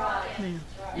came.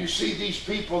 You see these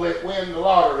people that win the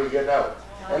lottery, you know,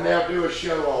 and they'll do a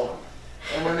show on them.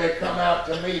 And when they come out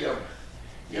to meet them,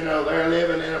 you know, they're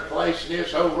living in a place and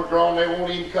it's overgrown. They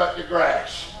won't even cut the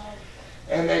grass.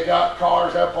 And they got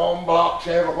cars up on blocks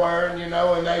everywhere, and you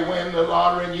know, and they win the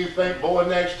lottery, and you think, boy,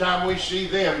 next time we see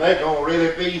them, they're gonna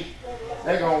really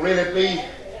be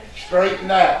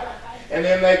straightened out. And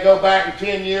then they go back in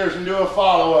 10 years and do a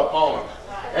follow-up on them.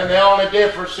 And the only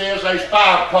difference is there's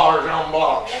 5 cars on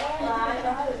blocks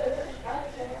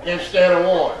instead of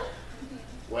 1.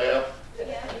 Well,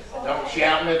 don't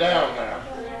shout me down now.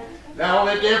 The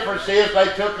only difference is they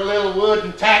took a little wood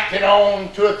and tacked it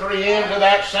on 2 or 3 ends of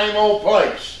that same old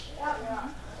place.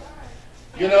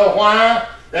 You know why?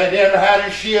 They never had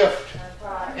a shift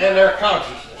in their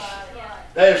consciousness.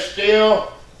 They're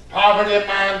still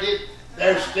poverty-minded.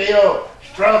 They're still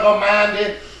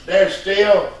struggle-minded. They're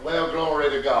still, well, glory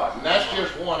to God. And that's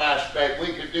just one aspect.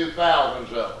 We could do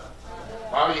thousands of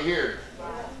them. Are you hearing?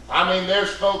 I mean, there's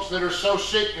folks that are so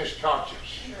sickness conscious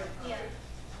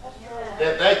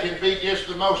that they can be just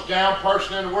the most down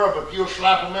person in the world, but if you'll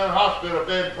slap them in a hospital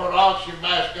bed and put an oxygen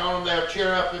mask on them, they'll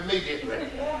cheer up immediately.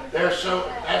 That's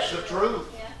the truth.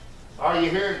 Are you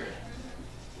hearing me?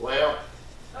 Well,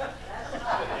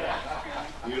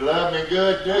 you love me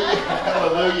good, do you?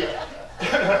 Hallelujah.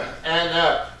 And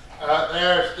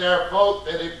there are folk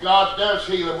that if God does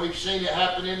heal them, we've seen it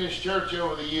happen in this church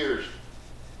over the years.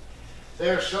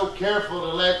 They're so careful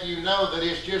to let you know that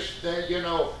it's just that, you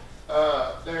know,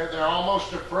 they're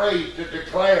almost afraid to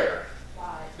declare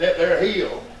that they're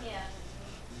healed.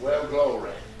 Well,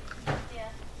 glory.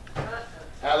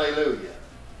 Hallelujah.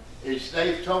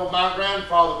 They've told my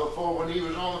grandfather before when he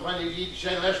was on the phone, he'd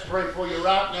say, let's pray for you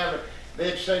right now.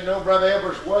 They'd say, no, Brother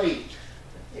Evers, wait.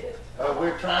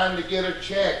 We're trying to get a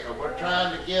check, or we're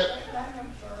trying to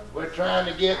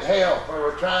get help, or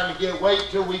we're trying to wait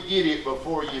till we get it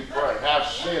before you pray. How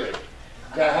silly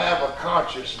to have a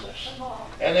consciousness.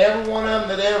 And every one of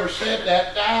them that ever said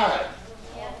that died.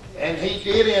 And he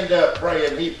did end up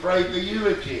praying. He prayed the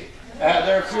eulogy at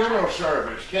their funeral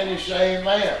service. Can you say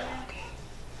amen?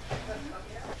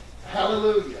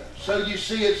 Hallelujah. So you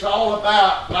see, it's all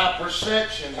about my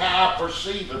perception, how I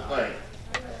perceive a thing.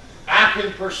 I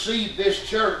can perceive this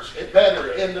church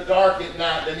better in the dark at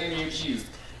night than any of you,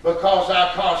 because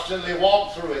I constantly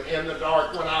walk through it in the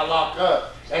dark when I lock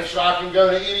up. And so I can go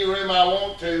to any room I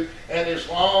want to, and as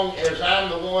long as I'm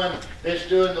the one that's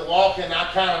doing the walking, I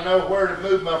kind of know where to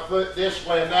move my foot this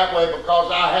way and that way,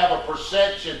 because I have a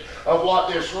perception of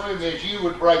what this room is. You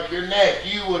would break your neck.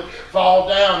 You would fall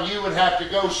down. You would have to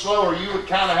go slower. You would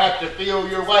kind of have to feel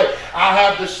your way. I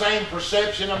have the same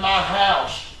perception of my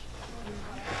house.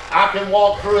 I can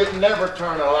walk through it and never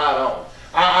turn a light on.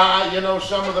 You know,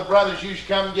 some of the brothers used to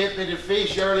come get me to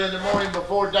fish early in the morning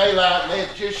before daylight, and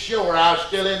they'd just sure I was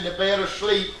still in the bed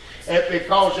asleep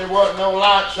because there wasn't no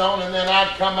lights on, and then I'd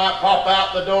pop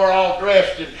out the door all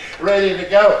dressed and ready to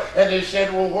go. And they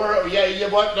said, well, you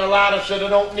wasn't a light. I said, I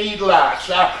don't need lights.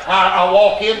 I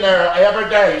walk in there every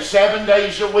day, 7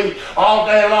 days a week, all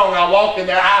day long. I walk in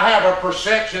there. I have a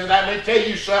perception. Let me tell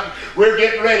you something. We're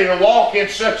getting ready to walk in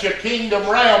such a kingdom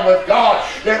realm with God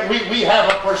that we have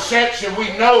a perception.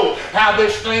 We know how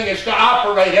this thing is to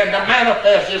operate and to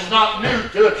manifest. It's not new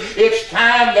to it. It's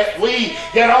time that we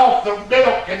get off the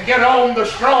milk and get on the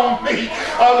strong meat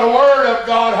of the Word of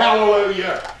God.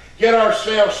 Hallelujah. Get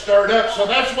ourselves stirred up. So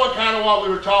that's what we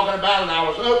were talking about, and I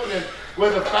was opening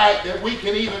with the fact that we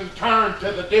can even turn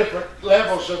to the different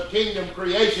levels of kingdom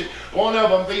creation, one of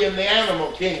them being the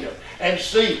animal kingdom, and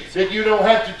see that you don't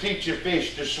have to teach a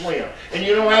fish to swim, and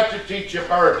you don't have to teach a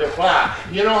bird to fly,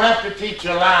 you don't have to teach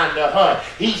a lion to hunt.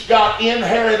 He's got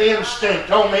inherent instinct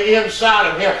on the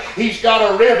inside of him. He's got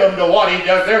a rhythm to what he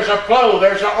does. There's a flow,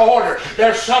 there's an order,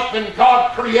 there's something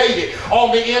God created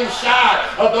on the inside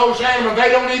of those animals. They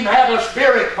don't even have a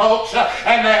spirit, folks,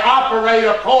 and they operate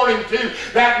according to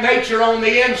that nature on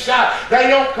the inside. They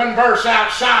don't converse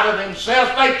outside of themselves.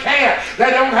 They can't.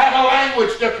 They don't have a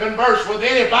language to converse with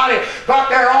anybody but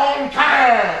their own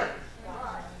kind.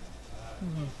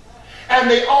 And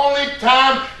the only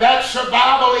time that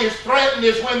survival is threatened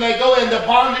is when they go into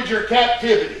bondage or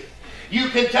captivity. You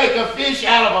can take a fish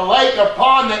out of a lake or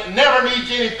pond that never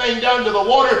needs anything done to the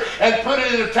water and put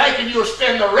it in a tank, and you'll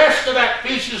spend the rest of that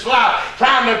fish's life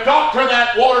trying to doctor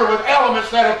that water with elements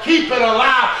that'll keep it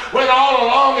alive, when all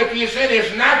along, if he's in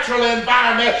his natural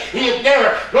environment, he'd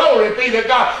never. Glory be to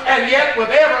God. And yet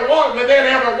within every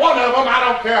one of them, I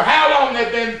don't care how long they've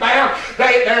been bound,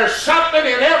 there's something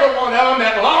in every one of them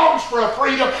that longs for a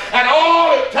freedom, and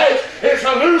all it takes is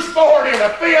a loose board in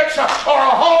a fence or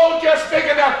a hole just big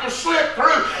enough to slip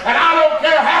through, and I don't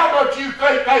care how much you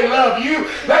think they love you,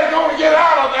 they're going to get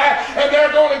out of that, and they're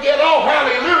going to get off.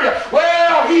 Hallelujah.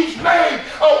 Well, he's made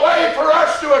a way for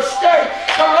us to escape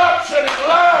corruption and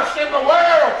lust in the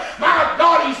world. My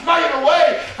God, he's made a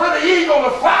way for the eagle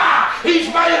to fly.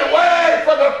 He's made a way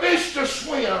for the fish to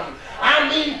swim.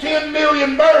 10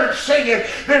 million birds singing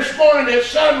this morning at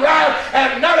sunrise,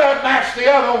 and none of them match the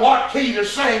other what key to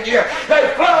sing here.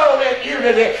 They flow in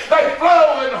unity. They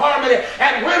flow in harmony.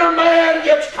 And when a man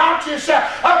gets conscious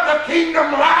of the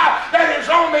kingdom life that is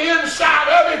on the inside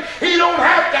of him, he don't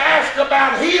have to ask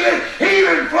about healing.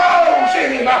 Healing flows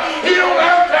in him. He don't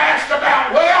have to ask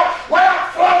about wealth. Wealth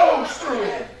flows through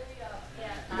him.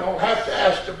 You don't have to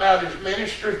ask about his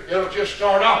ministry. It'll just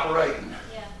start operating.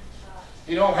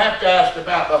 You don't have to ask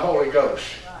about the Holy Ghost.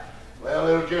 Well,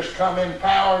 it'll just come in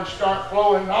power and start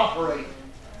flowing and operating.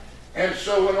 And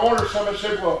so in order, somebody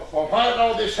said, well, why did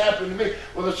all this happen to me?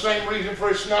 Well, the same reason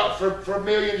for it's not for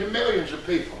millions and millions of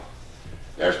people.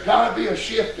 There's got to be a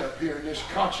shift up here in this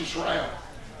conscious realm.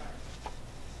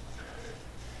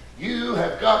 You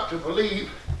have got to believe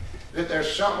that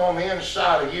there's something on the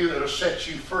inside of you that will set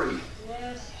you free.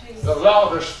 Yes, the law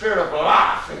of the Spirit of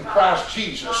life in Christ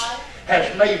Jesus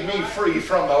has made me free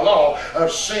from the law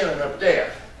of sin and of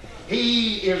death.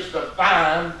 He is the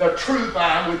vine, the true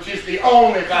vine, which is the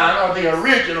only vine, or the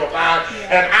original vine,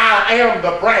 and I am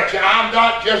the branch. I'm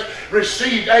not just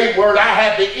received a word, I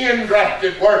have the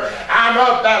engrafted word. I'm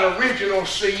of that original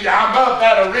seed. I'm of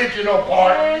that original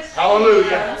part. Yes. Hallelujah.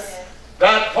 Yes.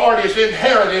 That part is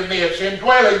inherent in me. It's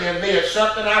indwelling in me. It's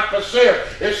something I possess.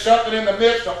 It's something in the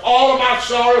midst of all of my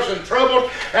sorrows and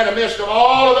troubles, and in the midst of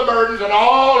all of the burdens and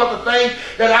all of the things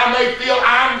that I may feel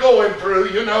I'm going through.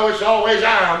 You know, it's always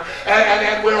I'm.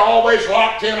 And we're always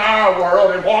locked in our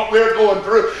world and what we're going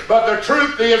through. But the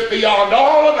truth is, beyond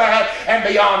all of that and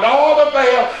beyond all the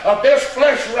veil of this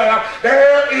flesh realm,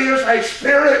 there is a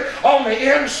spirit on the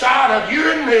inside of you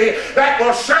and me that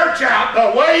will search out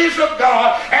the ways of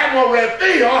God and will reveal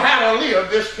how to live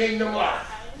this kingdom life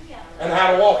and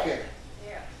how to walk in it.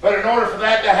 But in order for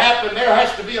that to happen, there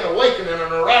has to be an awakening and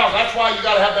an arousal. That's why you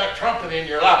got to have that trumpet in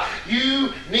your life.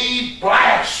 You need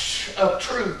blasts of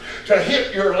truth to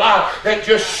hit your life that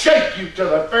just shake you to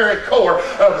the very core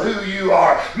of who you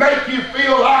are. Make you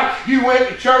feel like you went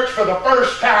to church for the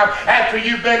first time after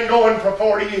you've been going for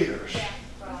 40 years.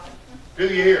 Do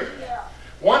you hear me?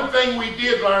 One thing we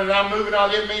did learn, and I'm moving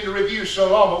on, I didn't mean to review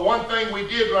so long, but one thing we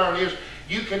did learn is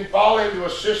you can fall into a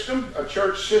system, a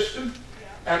church system,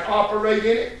 and operate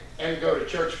in it, and go to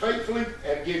church faithfully,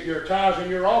 and give your tithes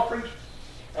and your offerings,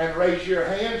 and raise your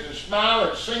hands, and smile,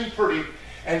 and sing pretty,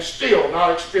 and still not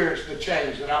experience the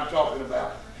change that I'm talking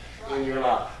about in your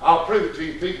life. I'll prove it to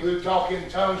you. People who talk in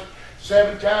tongues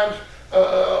 7 times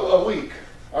a week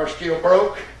are still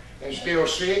broke, and still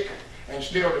sick, and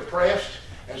still depressed,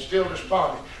 and still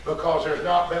despondent. because there's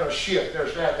not been a shift.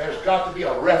 There's got to be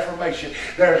a reformation.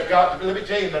 There's got to be, let me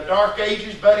tell you, in the dark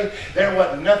ages, buddy, there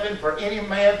wasn't nothing for any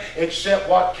man except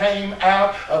what came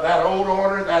out of that old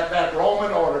order, that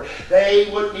Roman order. They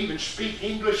wouldn't even speak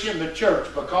English in the church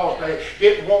because they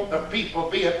didn't want the people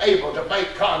being able to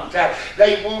make contact.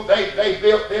 They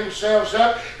built themselves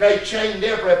up. They chained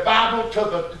every Bible to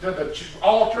the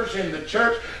altars in the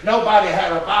church. Nobody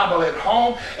had a Bible at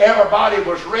home. Everybody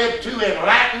was read to in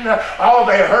Latin. All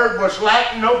they heard was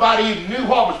Latin. Nobody even knew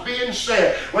what was being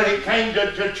said. When it came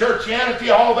to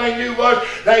churchianity, all they knew was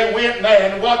they went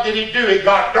there. And what did he do? It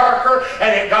got darker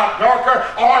and it got darker.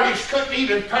 Artists couldn't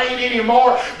even paint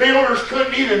anymore. Builders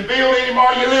couldn't even build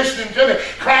anymore. You listening to me?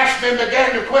 Craftsmen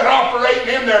began to quit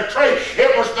operating in their trade.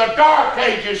 It was the dark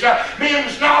ages.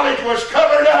 Men's knowledge was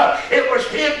covered up. It was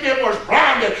hidden. It was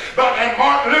blinded. And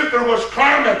Martin Luther was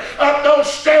climbing up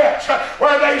those steps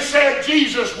where they said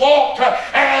Jesus walked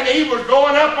and he was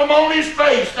going up them on his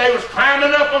face. They was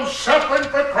climbing up them suffering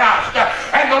for Christ.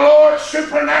 And the Lord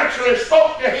supernaturally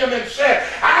spoke to him and said,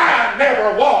 I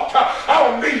never walked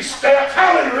on these steps.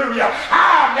 Hallelujah.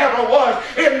 I never was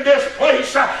in this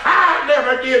place. I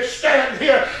never did stand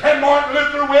here. And Martin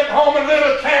Luther went home and lit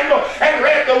a candle and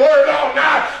read the word all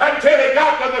night until he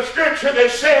got to the scripture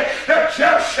that said, the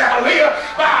just shall live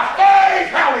by faith.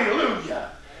 Hallelujah.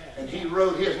 And he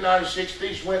wrote his 96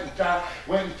 Theses, went and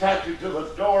tacked it to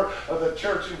the door of the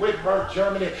church in Wittenberg,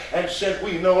 Germany, and said,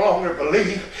 we no longer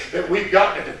believe that we've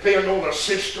got to depend on a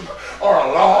system or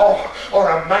a law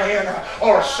or a man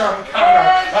or some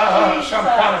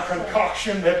kind of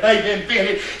concoction that they've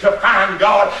invented to find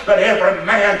God. But every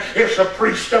man is a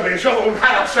priest of his own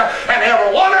house, and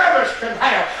every one of us can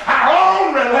have our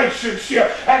own relationship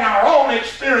and our own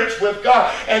experience with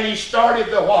God. And he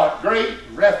started the what? Great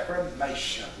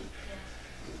Reformation.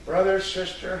 Brother,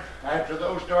 sister, after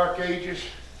those dark ages,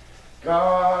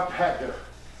 God had to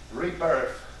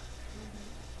rebirth.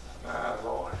 My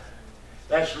Lord.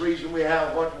 That's the reason we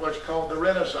have what's called the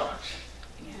Renaissance.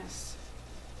 Yes.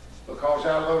 Because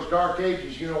out of those dark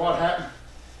ages, you know what happened?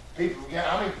 People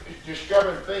began,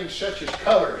 discovering things such as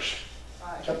colors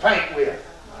to paint with.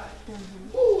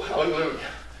 Ooh,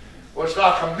 hallelujah. Well, it's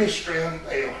like a mystery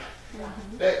unveiled.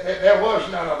 There was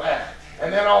none of that.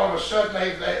 And then all of a sudden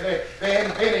they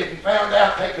invented and found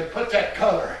out they could put that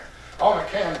color on a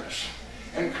canvas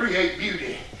and create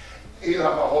beauty. Right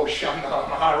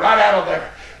out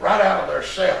of their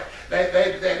self.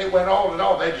 They went on and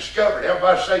on. They discovered.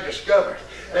 Everybody say discovered.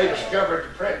 They discovered the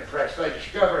printing press. They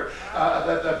discovered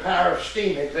the power of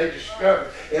steaming. They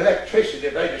discovered electricity.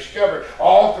 They discovered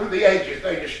all through the ages.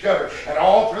 They discovered. And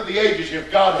all through the ages, if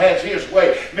God has His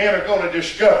way, men are going to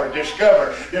discover,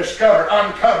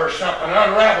 uncover something,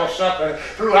 unravel something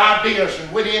through ideas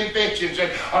and witty inventions and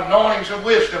anointings of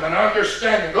wisdom and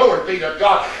understanding. Glory be to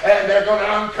God. And they're going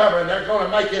to uncover and they're going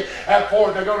to make it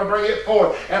forth. They're going to bring it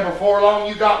forth. And before long,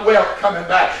 you got wealth coming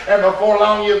back. And before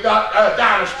long, you've got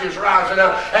dynasties rising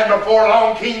up. And before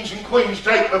long, kings and queens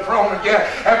take the throne again.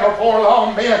 And before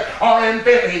long, men are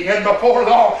inventing. And before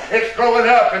long, it's growing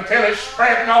up until it's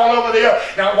spreading all over the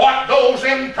earth. Now, what goes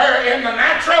in the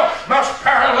natural must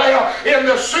parallel in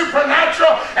the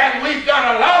supernatural. And we've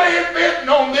done a lot of inventing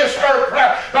on this earth.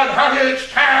 But honey, it's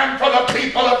time for the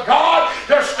people of God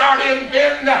to start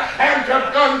inventing and to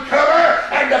uncover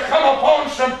and to come upon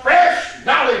some fresh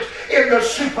knowledge in the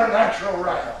supernatural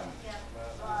realm.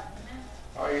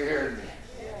 Are you hearing me?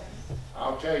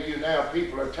 I'll tell you now,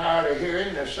 people are tired of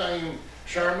hearing the same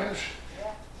sermons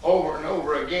over and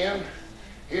over again,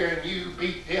 hearing you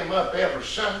beat them up every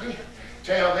Sunday,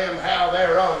 tell them how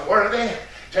they're unworthy,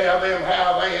 tell them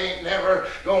how they ain't never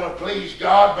going to please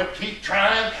God, but keep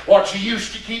trying what you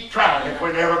used to keep trying if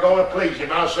we're never going to please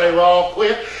Him. I'll say, well, I'll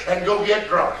quit and go get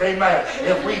drunk. Amen.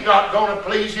 If we're not going to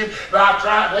please Him, by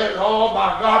trying that, oh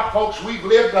my God, folks, we've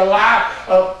lived a life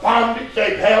of bondage.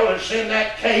 They've held us in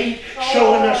that cage,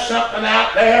 showing us something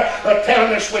out there, but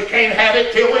telling us we can't have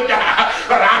it till we die.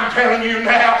 But I'm telling you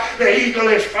now, the eagle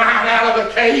is flying out of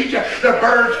the cage. The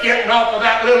bird's getting off of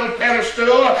that little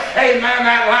pedestal. Amen.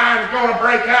 That lion's going to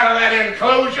break out of that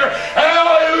enclosure.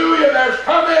 Hallelujah. There's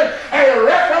coming a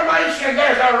reformation.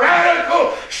 There's a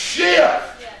radical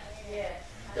shift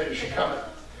that is coming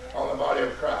on the body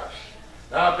of Christ.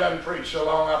 Now, I've done preached so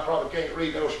long I probably can't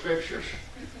read those scriptures,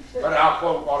 but I'll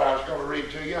quote what I was going to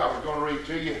read to you. I was going to read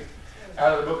to you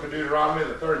out of the book of Deuteronomy,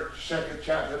 the 32nd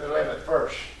chapter, the 11th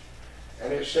verse.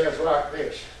 And it says like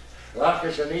this: like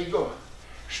as an eagle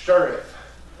stirreth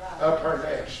up her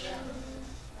nest,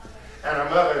 and a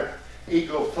mother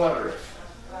eagle fluttereth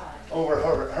over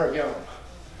her young,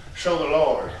 so the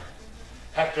Lord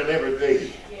hath delivered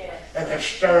thee, and hath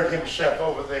stirred Himself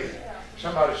over thee.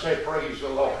 Somebody say, praise the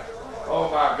Lord. Oh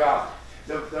my God.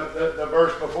 The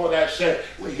verse before that said,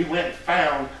 he went and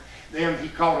found them. He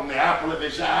called them the apple of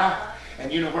his eye.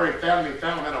 And you know where he found them? He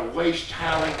found them in a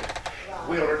waste-howling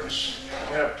wilderness,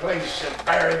 in a place of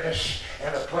barrenness,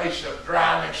 in a place of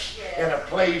dryness, in a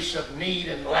place of need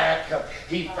and lack.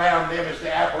 He found them as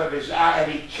the apple of his eye,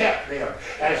 and he kept them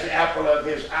as the apple of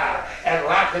his eye. And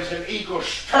like as an eagle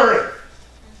stirreth.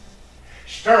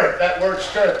 Stirreth, that word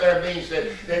stirreth there means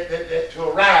that to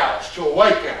arouse, to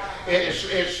awaken.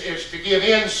 It's to give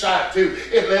insight to.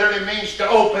 It literally means to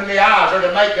open the eyes or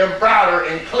to make them brighter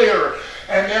and clearer.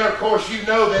 And then, of course, you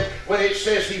know that when it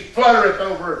says he fluttereth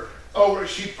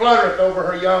she fluttereth over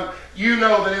her young, you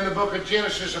know that in the book of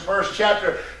Genesis, the first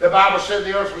chapter, the Bible said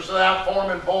the earth was without form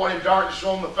and void and darkness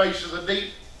on the face of the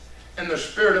deep. And the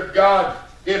Spirit of God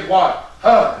did what?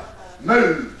 Hovered,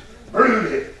 moved,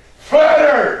 brooded,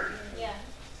 fluttered.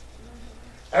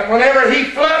 And whenever he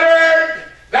fluttered,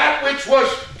 that which was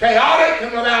chaotic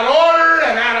and without order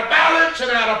and out of balance and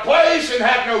out of place and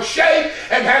had no shape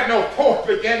and had no form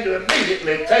began to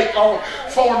immediately take on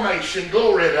formation.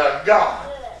 Glory to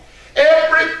God.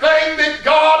 Everything that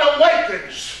God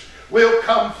awakens will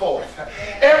come forth.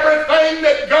 Everything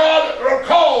that God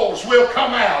calls will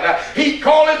come out. He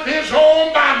calleth his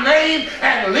own by name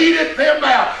and leadeth them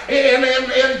out. In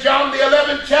John the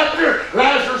 11th chapter,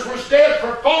 Lazarus was dead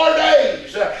for 4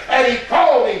 days, and he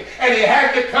called him, and he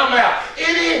had to come out.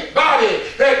 Anybody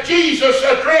that Jesus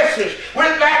addresses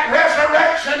with that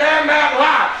resurrection and that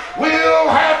life will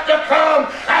have to come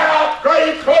out,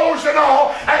 grave clothes and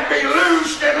all, and be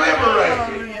loosed and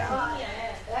liberated.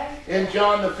 In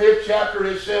John the 5th chapter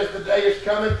it says the day is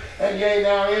coming, and yea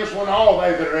now is, when all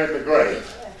they that are in the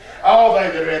grave, all they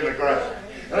that are in the grave.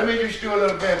 Now, let me just do a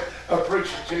little bit of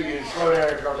preaching to you and slow down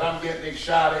because I'm getting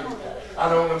excited. I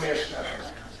don't want to miss nothing.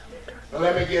 But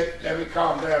let me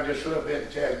calm down just a little bit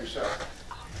and tell you something.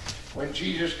 When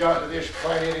Jesus got to this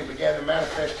planet, he began to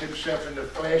manifest himself in the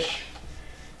flesh.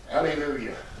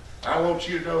 Hallelujah. I want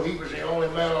you to know he was the only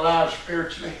man alive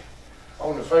spiritually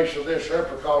on the face of this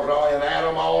earth because all in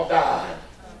Adam all died.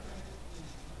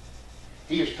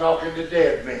 He is talking to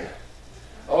dead men.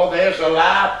 Oh, there's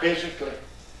alive physically.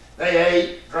 They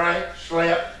ate, drank,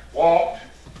 slept, walked,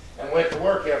 and went to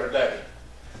work every day.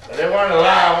 But they weren't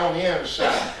alive on the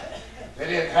inside. They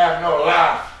didn't have no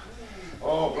life.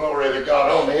 Oh, glory to God,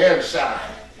 on the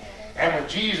inside. And when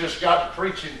Jesus got to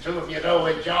preaching to them, you know,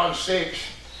 in John 6,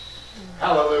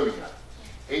 hallelujah.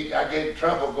 I get in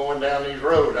trouble going down these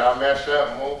roads. I'll mess up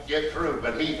and won't get through.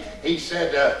 But he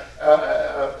said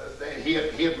he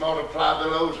had multiplied the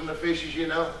loaves and the fishes, you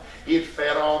know. He had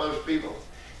fed all those people.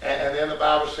 And then the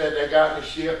Bible said they got in the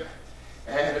ship.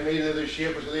 And the meat of the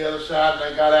ship was to the other side.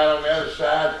 And they got out on the other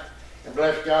side. And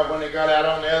bless God, when they got out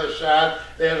on the other side,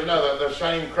 there's the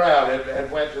same crowd had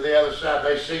went to the other side.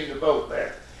 They seen the boat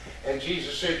there. And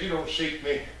Jesus said, you don't seek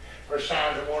me for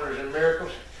signs and wonders and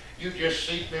miracles. You just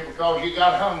seek me because you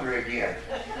got hungry again.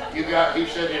 He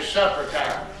said, it's supper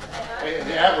time.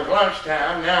 That was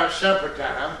lunchtime, now it's supper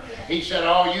time. He said,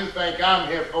 all you think I'm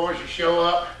here for is to show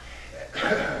up,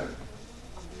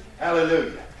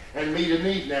 hallelujah, and meet a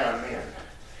need now and then.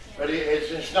 But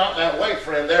it's not that way,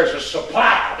 friend. There's a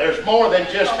supply. There's more than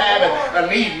just having a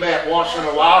need met once in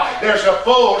a while. There's a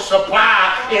full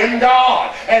supply in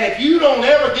God. And if you don't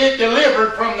ever get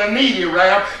delivered from the needy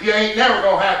realm, you ain't never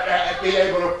going to have to be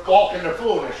able to walk in the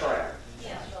fullness realm.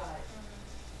 That's right.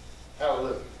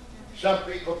 Hallelujah. Some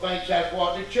people think that's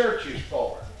what the church is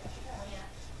for.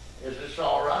 Is this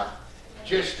all right?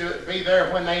 Just to be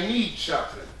there when they need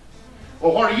something.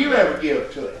 Well, what do you ever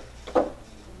give to it?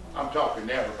 I'm talking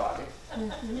to everybody.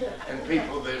 And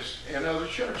people that's in other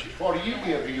churches. What do you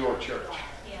give to your church?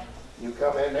 You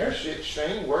come in there, sit,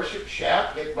 sing, worship,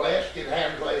 shout, get blessed, get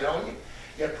hands laid on you,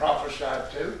 get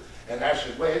prophesied to. And that's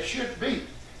the way it should be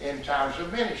in times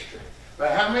of ministry.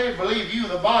 But how many believe you,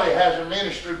 the body, has a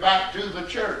ministry back to the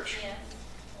church?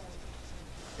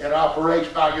 It operates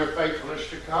by your faithfulness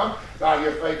to come, by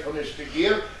your faithfulness to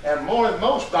give, and more than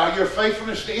most by your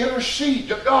faithfulness to intercede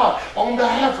to God on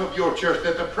behalf of your church,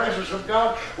 that the presence of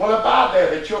God will abide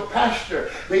there, that your pastor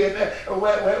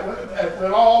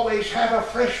will always have a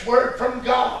fresh word from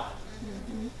God.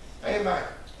 Amen.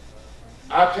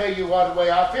 I tell you what, the way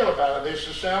I feel about it, this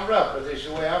will sound rough, but this is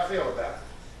the way I feel about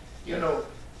it. You know,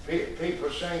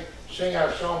 people sing out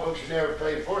songbooks you never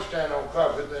paid for, stand on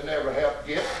carpet they never helped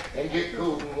get, and get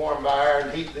cooled and warmed by iron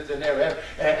and heat that they never had,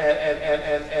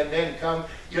 and then come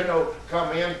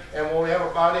in and want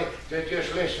everybody to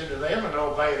just listen to them and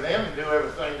obey them and do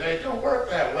everything. They don't work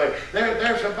that way.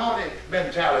 There's a body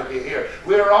mentality here.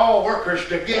 We're all workers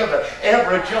together.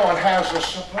 Every joint has a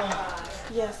supply.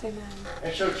 Yes, amen.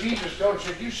 And so Jesus told him,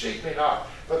 said, you seek me not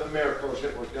for the miracles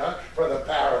that was done, for the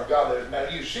power of God that is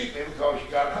made. You seek me because you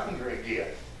got hungry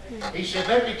again. He said,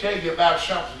 let me tell you about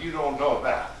something you don't know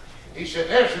about. He said,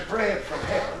 there's the bread from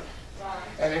heaven.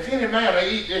 And if any man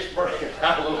will eat this bread,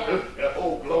 hallelujah,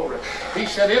 oh glory. He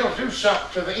said it'll do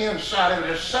something to the inside of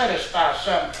it. It'll satisfy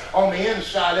something on the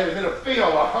inside of it. It'll feel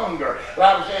a hunger.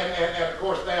 And of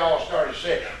course they all started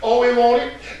saying, oh, we want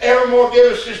it. Evermore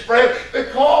give us this bread.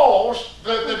 Because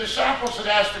the disciples had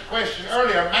asked the question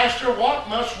earlier, Master, what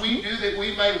must we do that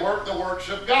we may work the works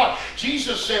of God?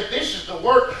 Jesus said, this is the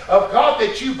work of God,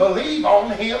 that you believe on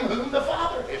him whom the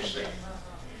Father has sent.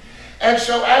 And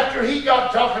so after he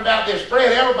got talking about this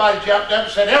bread, everybody jumped up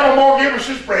and said, Evermore, give us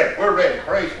this bread. We're ready.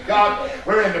 Praise God.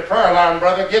 We're in the prayer line,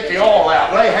 brother. Get the oil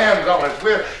out. Lay hands on us.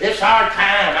 It's our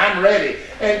time. I'm ready.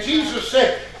 And Jesus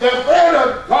said, the bread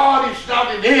of God is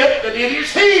not in it, but it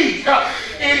is he.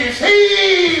 It is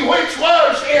he which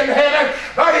was in heaven,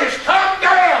 but is come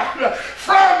down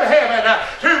from heaven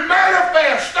to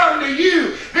manifest unto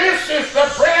you. This is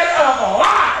the bread of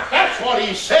life. That's what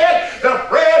he said, the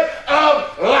bread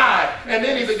of life. And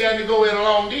then he began to go in a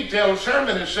long detailed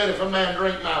sermon and said, if a man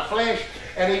drink my flesh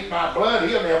and eat my blood,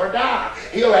 he'll never die.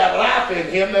 He'll have life in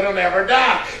him that'll never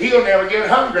die. He'll never get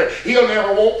hungry. He'll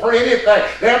never want for anything.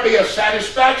 There'll be a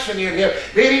satisfaction in him.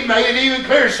 Then he made it even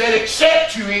clearer. He said,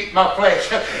 except you eat my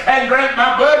flesh and drink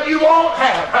my blood, you won't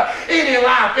have any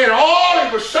life in it. All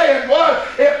he was saying was,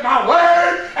 if my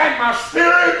word and my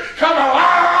spirit come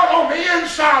alive on the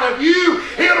inside of you,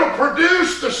 it'll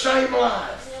produce the same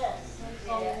life.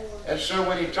 And so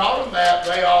when he taught them that,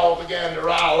 they all began to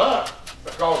rile up,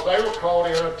 because they were caught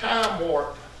in a time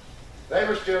warp. They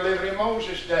were still living in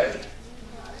Moses' day.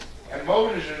 And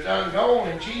Moses is done gone,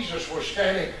 and Jesus was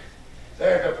standing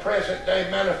there, the present day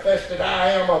manifested I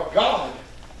am of God.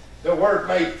 The Word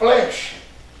made flesh,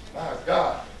 my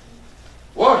God,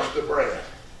 was the bread.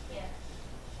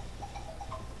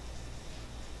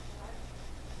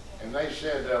 And they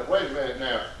said, wait a minute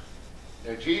now.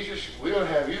 Now Jesus, we'll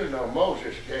have you to know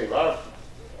Moses gave our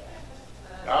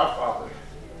father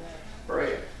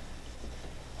bread.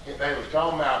 They was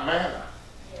talking about manna.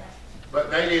 But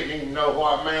they didn't even know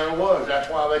what manna was. That's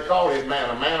why they called it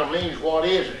manna. Manna means what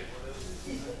is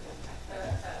it?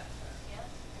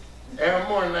 Every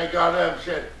morning they got up and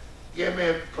said, give me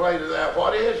a plate of that.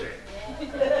 What is it?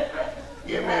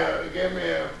 Give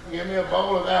me a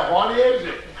bowl of that. What is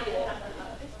it?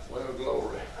 Well,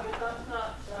 glory.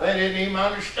 They didn't even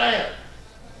understand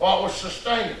what was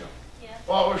sustaining them,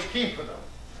 what was keeping them,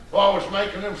 what was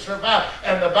making them survive.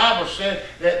 And the Bible said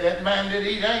that man did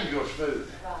eat angels' food.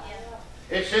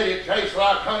 It said it tastes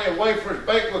like honey wafers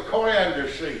baked with coriander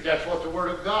seeds. That's what the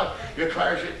Word of God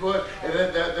declares it would. And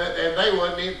they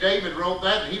wasn't even, David wrote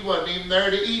that, and he wasn't even there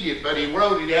to eat it, but he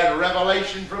wrote it. He had a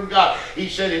revelation from God. He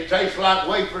said it tastes like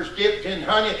wafers dipped in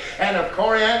honey and of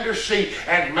coriander seed.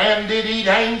 And man did eat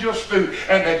angels' food,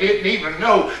 and they didn't even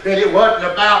know that it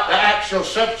wasn't about the actual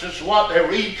substance of what they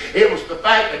were eating. It was the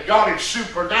fact that God had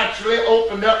supernaturally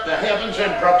opened up the heavens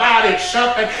and provided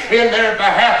something in their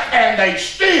behalf, and they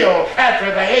still, after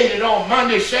they ate it on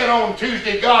Monday, said on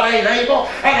Tuesday, God ain't able.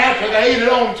 And after they ate it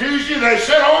on Tuesday, they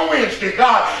said on Wednesday,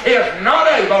 God is not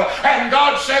able. And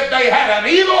God said they had an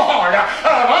evil heart of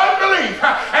unbelief,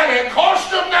 and it cost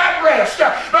them that rest.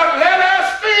 But let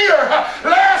us fear,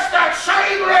 lest that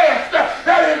same rest that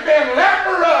has been left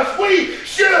for us, we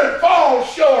should fall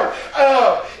short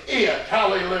of it.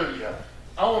 Hallelujah.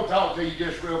 I want to talk to you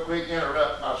just real quick,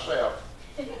 interrupt myself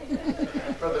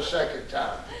for the second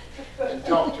time, and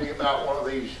talk to you about one of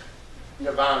these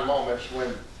divine moments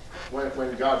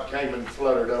when God came and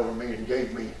fluttered over me and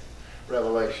gave me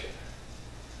revelation.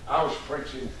 I was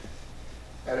preaching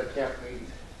at a camp meeting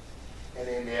in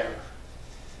Indiana,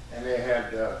 and they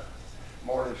had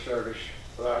morning service,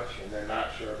 lunch, and then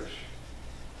night service.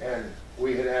 And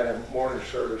we had a morning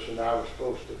service, and I was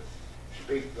supposed to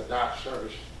speak the night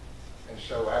service. And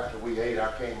so after we ate,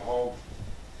 I came home,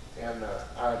 and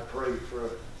I had prayed for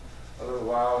a little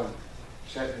while and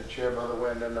sat in the chair by the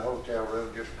window in the hotel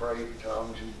room, just prayed in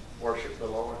tongues and worshiped the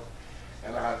Lord.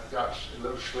 And I got a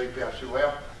little sleepy. I said,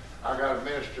 well, I got a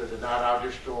minister tonight. I'll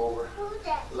just go over,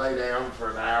 lay down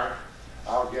for an hour.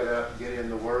 I'll get up and get in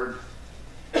the Word.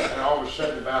 And all of a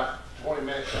sudden, about 20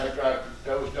 minutes after I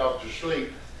dozed off to sleep,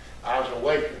 I was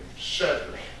awakened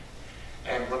suddenly.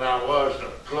 And when I was,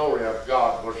 the glory of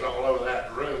God was all over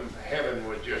that room. Heaven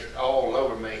was just all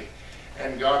over me.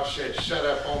 And God said, sit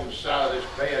up on the side of this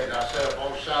bed. And I sat up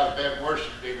on the side of the bed and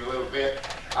worshiped Him a little bit.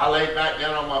 I laid back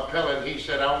down on my pillow, and He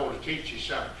said, I want to teach you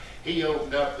something. he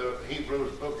opened up the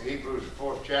book of Hebrews, the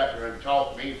 4th chapter, and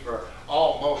taught me for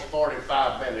almost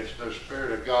 45 minutes. The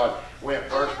Spirit of God went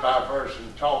verse by verse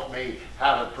and taught me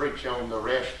how to preach on the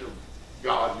rest of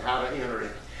God and how to enter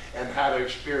it and how to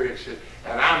experience it.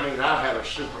 And I mean, I had a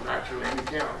supernatural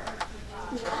encounter.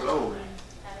 Glory.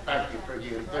 Thank you for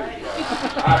your enthusiasm.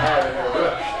 I had an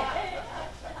eruption.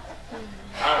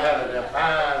 I had a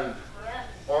divine,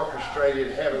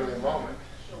 orchestrated heavenly moment.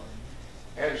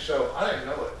 And so I didn't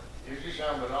know it. It was just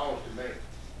unbeknownst to me.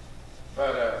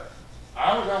 But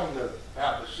I was on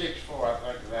about the 6th floor, I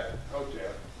think, of that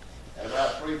hotel. And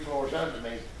about 3 floors under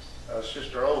me,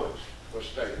 Sister Owens was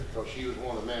staying, because she was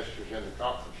one of the ministers in the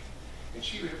conference. And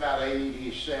she was about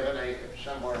 87, 80,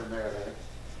 somewhere in there then.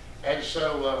 And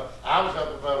so I was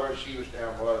up above her, she was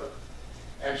down below.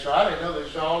 And so I didn't know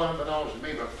this, all unbeknownst to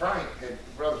me, but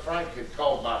Brother Frank had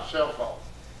called my cell phone.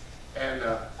 And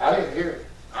I didn't hear it.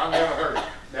 I never heard it.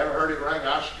 Never heard it ring.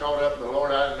 I was caught up in the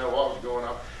Lord. I didn't know what was going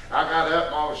on. I got up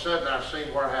and all of a sudden I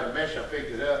seen where I had a message. I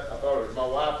picked it up. I thought it was my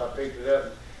wife. I picked it up.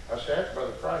 And I said, that's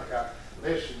Brother Frank. I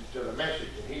listened to the message.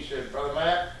 And he said, Brother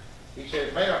Matt, he said,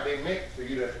 it may not be meant for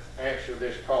you to answer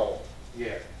this call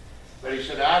yet. But he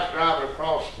said, I was driving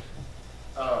across,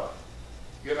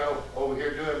 over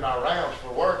here doing my rounds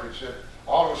for work. And said,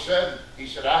 all of a sudden, he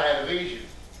said, I had a vision.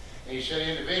 And he said,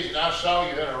 in the vision, I saw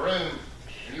you in a room.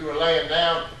 You were laying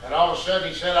down, and all of a sudden,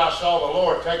 he said, I saw the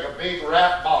Lord take a big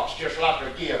wrap box, just like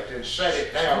a gift, and set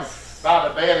it down by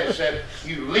the bed, and said,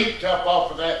 you leaped up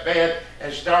off of that bed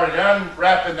and started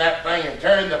unwrapping that thing and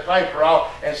tearing the paper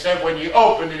off, and said when you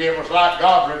opened it, it was like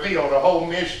God revealed a whole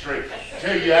mystery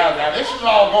to you. Now, this is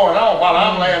all going on while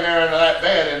I'm laying there in that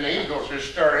bed, and the eagles are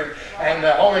stirring, and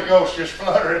the Holy Ghost is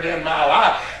fluttering in my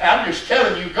life. I'm just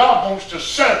telling you, God wants to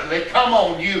suddenly come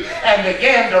on you and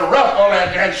begin to ruffle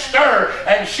and stir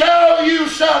and show you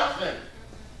something.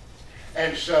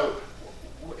 And so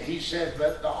he said,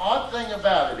 but the odd thing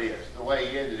about it is, the way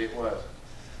he ended it was,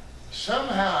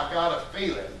 somehow I got a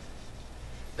feeling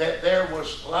that there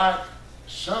was like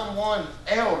someone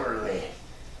elderly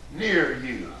near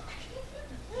you.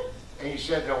 And he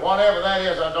said, now whatever that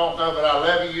is, I don't know, but I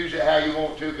love you. Use it how you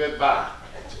want to. Goodbye.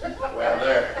 Well,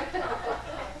 there.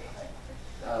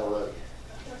 Hallelujah.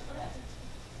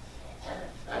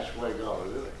 That's the way God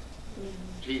will do it.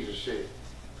 Jesus said,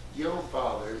 your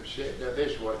father said, now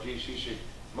this is what Jesus, he said,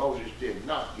 Moses did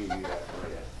not give you that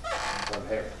bread from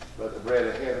heaven, but the bread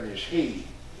of heaven is he.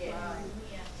 Yeah.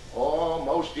 Oh,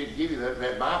 Moses didn't give you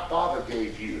that. My Father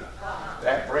gave you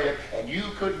that bread, and you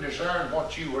couldn't discern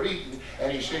what you were eating.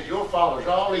 And he said, your fathers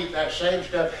all eat that same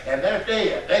stuff, and they're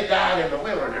dead. They died in the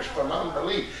wilderness from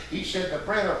unbelief. He said, the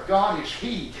bread of God is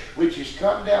he, which is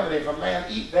come down, that if a man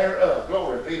eat thereof,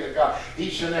 glory be to God, he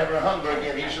shall never hunger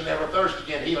again. He shall never thirst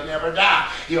again. He'll never die.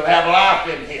 He'll have life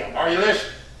in him. Are you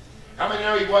listening? How many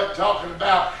know he wasn't talking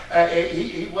about,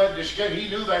 he wasn't discussing, he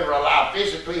knew they were alive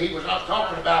physically. He was not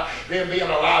talking about them being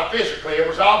alive physically. It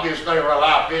was obvious they were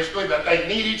alive physically, but they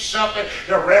needed something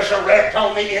to resurrect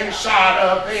on the inside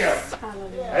of them.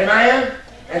 Amen?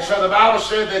 And so the Bible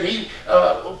said that he,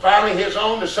 finally his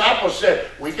own disciples said,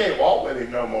 we can't walk with him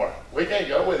no more. We can't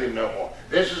go with him no more.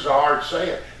 This is a hard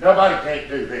saying. Nobody can't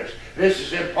do this. This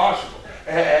is impossible.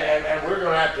 And we're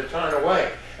going to have to turn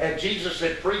away. And Jesus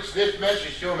had preached this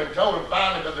message to him and told him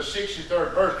finally to the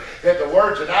 63rd verse that the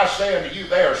words that I say unto you,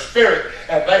 they are spirit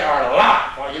and they are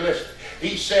life. Are you listening?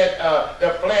 He said, the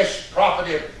flesh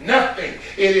profiteth nothing.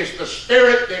 It is the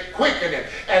spirit that quickeneth.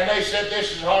 And they said,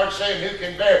 this is hard saying, who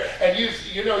can bear? And you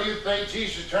think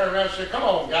Jesus turned around and said, come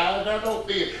on, guys, now don't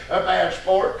be a bad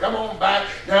sport. Come on back.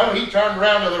 No, he turned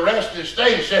around to the rest of the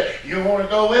state and said, you want to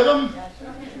go with them?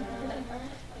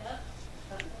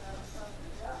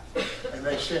 And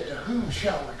they said, to whom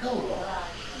shall we go, Lord?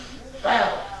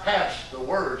 Thou hast the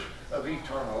words of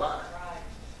eternal life.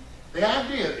 The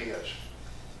idea is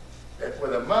that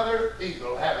with a mother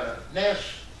eagle having a nest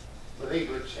with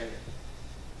eaglets in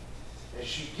it, and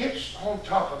she gets on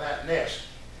top of that nest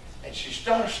and she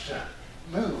starts to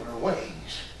move her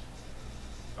wings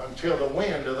until the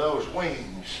wind of those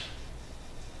wings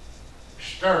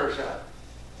stirs up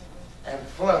and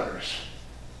flutters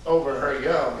over her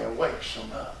young and wakes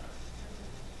them up.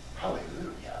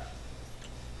 Hallelujah.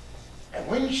 And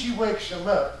when she wakes them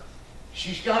up,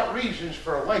 she's got reasons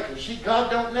for awakening. See, God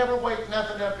don't never wake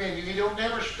nothing up in you. He don't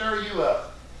never stir you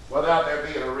up without there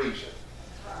being a reason.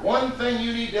 One thing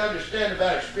you need to understand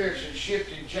about experiencing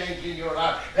shift and change in your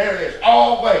life, there is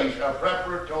always a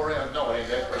preparatory anointing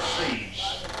that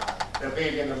precedes the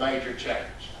big and the major change.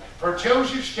 For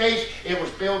Joseph's case, it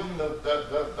was building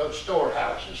the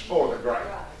storehouses for the grain.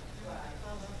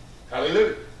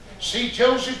 Hallelujah. See,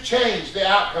 Joseph changed the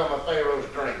outcome of Pharaoh's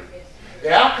dream.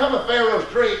 The outcome of Pharaoh's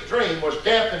dream was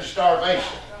death and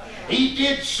starvation. He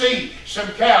did see some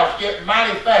cows get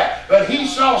mighty fat, but he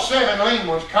saw 7 lean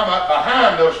ones come up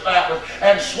behind those fat ones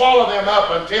and swallow them up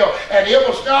and it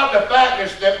was not the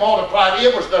fatness that multiplied,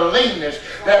 it was the leanness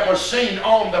that was seen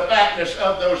on the fatness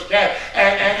of those calves.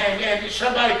 And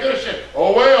somebody could have said,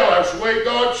 oh well, that's the way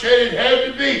God said it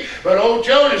had to be. But old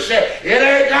Jonah said, it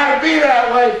ain't got to be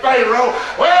that way, Pharaoh.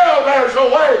 Well, there's a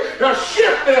way to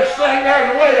shift this thing,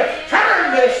 there's a way to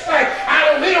turn this thing.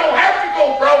 We don't have to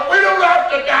go broke, we don't have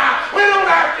to die. We don't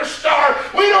have to starve.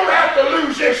 We don't have to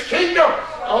lose this kingdom.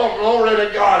 Oh, glory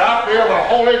to God. I feel the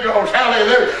Holy Ghost.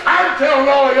 Hallelujah. I'm telling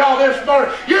all of y'all this morning,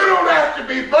 you don't have to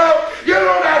be broke. You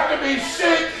don't have to be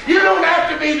sick. You don't have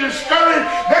to be discouraged.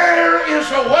 There is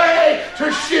a way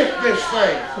to shift this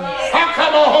thing.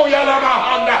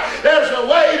 There's a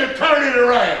way to turn it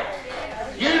around.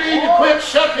 You need to quit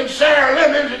sucking sour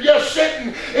lemons and just sitting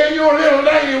in your little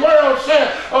lady world saying,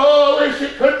 oh, I wish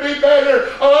it could be better.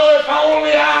 Oh, if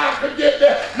only I could get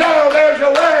there. No, there's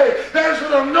a way. There's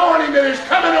an anointing that is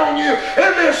coming on you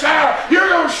in this hour.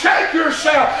 You're going to shake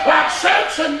yourself like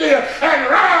Samson did and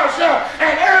rise up,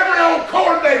 and every old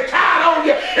cord they tied on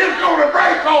you is going to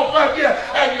break off of you,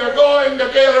 and you're going to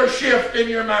get a shift in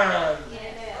your mind.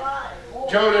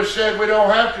 Jonah said, we don't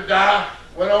have to die.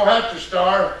 We don't have to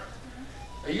starve.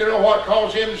 You know what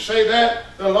caused him to say that?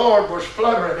 The Lord was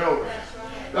fluttering over him.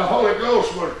 The Holy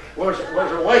Ghost was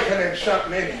awakening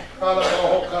something in him. And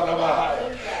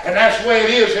that's the way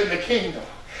it is in the kingdom.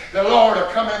 The Lord will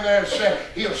come in there and say,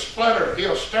 he'll splutter,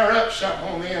 he'll stir up something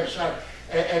on the inside.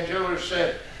 And Jonah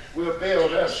said, we'll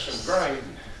build us some grain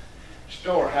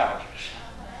storehouses.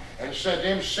 And said,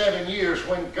 them 7 years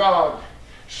when God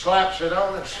slaps it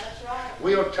on us,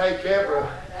 we'll take every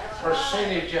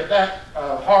percentage of that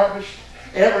harvest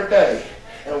every day,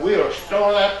 and we'll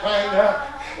store that thing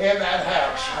up in that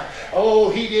house. Oh,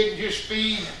 he didn't just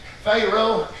feed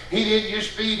Pharaoh. He didn't just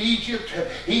feed Egypt.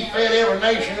 He fed every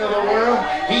nation of the world.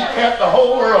 He kept the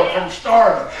whole world from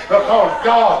starving because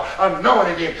God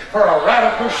anointed him for a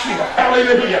radical shift.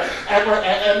 Hallelujah.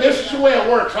 And this is the way it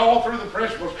works all through the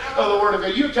principles of the Word of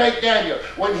God. You take Daniel.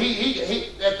 When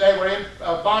they were in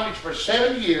bondage for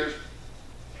 7 years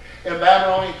in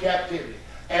Babylonian captivity.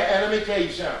 And let me tell you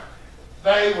something.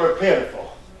 They were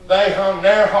pitiful. They hung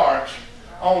their hearts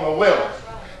on the willow.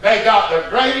 They got the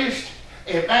greatest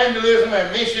evangelism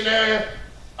and missionary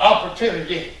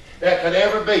opportunity that could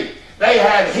ever be. They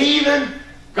had heathen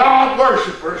God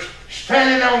worshipers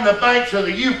standing on the banks of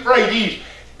the Euphrates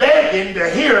begging to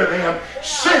hear them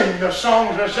sing the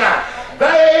songs of Zion.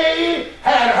 They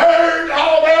had heard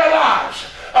all their lives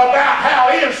about how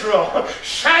Israel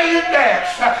sang and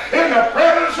danced in the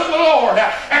presence of the Lord,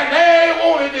 and they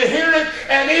wanted to hear it.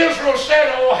 And Israel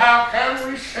said, oh, how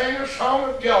can we sing a song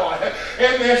of joy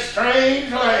in this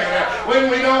strange land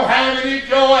when we don't have any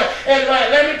joy? And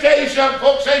let me tell you something,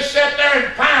 folks, they sat there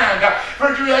and pined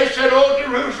for Jerusalem. They said, oh,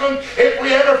 Jerusalem, if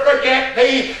we ever forget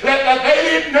thee, that they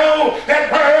didn't know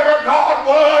that wherever God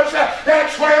was,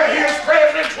 that's where his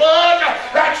presence was,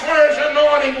 that's where his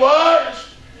anointing was.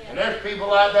 And there's people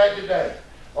like that today.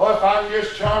 Oh, if I can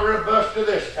just charter a bus to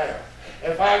this town.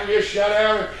 If I can just shut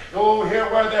down and go over here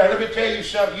where there. Let me tell you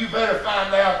something. You better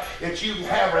find out that you can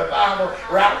have revival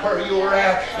right where you're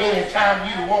at anytime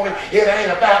you want it. It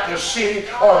ain't about the city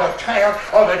or the town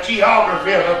or the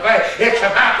geography of the place. It's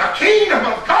about the kingdom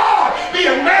of God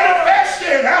being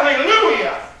manifested.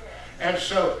 Hallelujah. And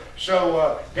so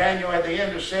Daniel, at the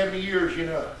end of 70 years, you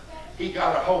know, he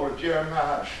got a hold of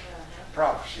Jeremiah's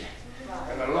prophecy.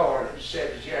 And the Lord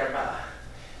said to Jeremiah,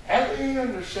 at the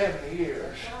end of 70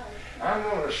 years, I'm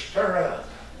going to stir up.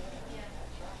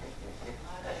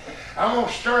 I'm going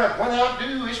to stir up. What I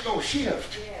do, it's going to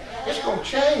shift. It's going to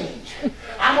change.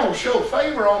 I'm going to show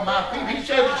favor on my people. He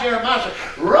said to Jeremiah,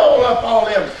 roll up all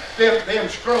them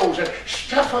scrolls and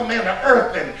stuff them in an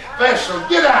earthen vessel.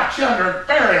 Get out yonder and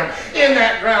bury them in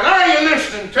that ground. Are you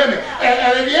listening to me? And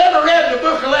have you ever read the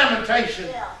book of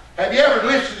Lamentations? Have you ever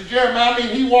listened to Jeremiah? I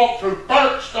mean, he walked through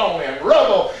burnt stone and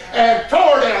rubble and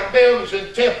tore down buildings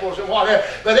and temples and whatever.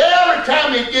 But every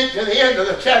time he'd get to the end of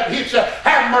the chapter, he'd say,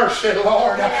 have mercy,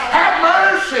 Lord. Have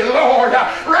mercy, Lord.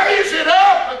 Raise it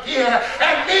up again.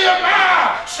 And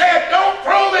Nehemiah said, don't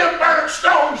throw them burnt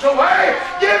stones away.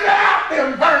 Give out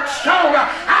them burnt stones.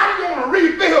 I'm going to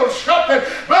rebuild something.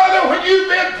 Brother, when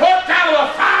you've been plucked out of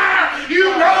the fire,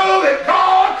 you know that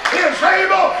God is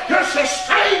able to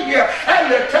sustain you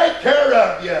and to take care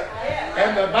of you.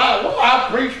 And the Bible, I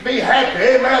preach me happy.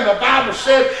 Amen. The Bible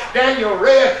said, Daniel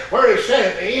read where he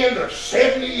said at the end of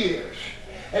 70 years.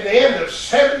 At the end of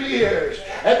 70 years,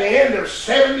 at the end of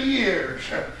 70 years.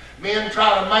 Men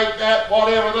try to make that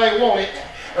whatever they want it.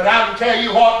 But I can tell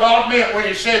you what God meant when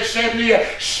He said 70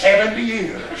 years. 70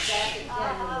 years.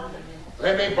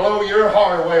 Let me blow your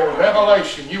heart away with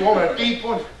revelation. You want a deep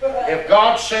one? If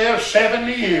God says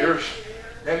 70 years,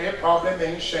 then it probably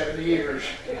means 70 years.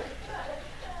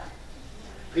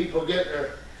 People get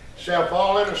themselves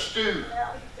all in a stew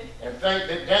and think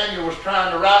that Daniel was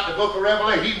trying to write the book of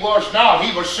Revelation. He was not.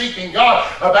 He was seeking God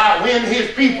about when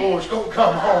His people was going to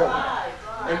come home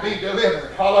and be delivered.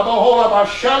 The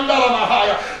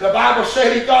Bible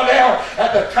said he got out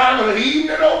at the time of the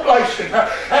evening oblation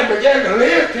and began to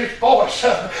lift his voice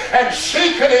and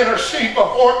seek and intercede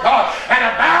before God.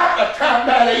 And about the time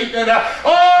that evening,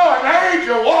 an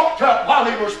angel walked up while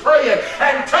he was praying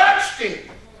and touched him.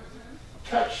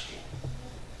 Touched him.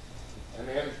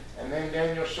 And then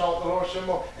Daniel sought the Lord some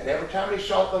more. And every time he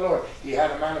sought the Lord, he had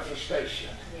a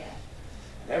manifestation.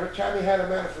 And every time he had a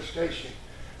manifestation,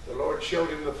 the Lord showed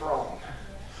him the throne.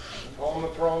 Upon the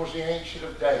throne was the Ancient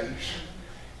of Days.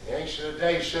 The Ancient of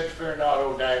Days said, "Fear not,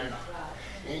 O Daniel."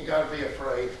 You ain't got to be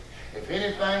afraid. If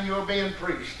anything you're being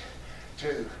preached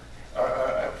to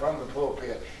from the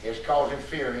pulpit is causing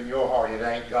fear in your heart, it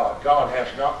ain't God. God has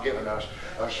not given us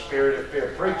a spirit of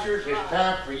fear. Preachers, it's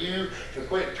time for you to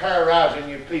quit terrorizing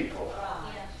your people.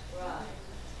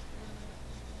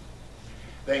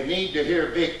 They need to hear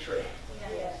victory.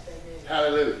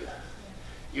 Hallelujah.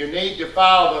 You need to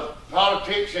file the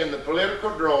politics in the political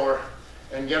drawer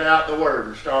and get out the Word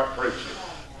and start preaching.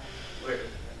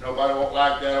 Nobody won't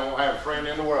like that. I won't have a friend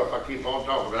in the world if I keep on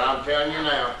talking. But I'm telling you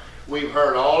now, we've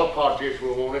heard all the politics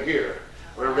we want to hear.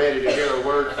 We're ready to hear a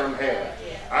word from heaven.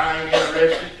 I ain't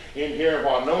interested in hearing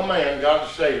what no man got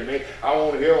to say to me. I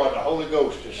want to hear what the Holy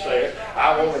Ghost is saying.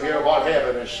 I want to hear what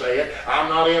heaven is saying. I'm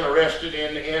not interested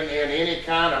in any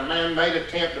kind of man-made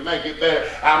attempt to make it better.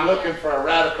 I'm looking for a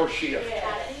radical shift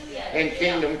in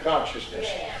kingdom consciousness.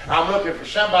 I'm looking for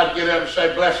somebody to get up and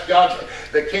say, "Bless God,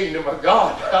 the kingdom of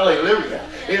God." Hallelujah.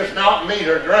 It's not meat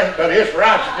or drink, but it's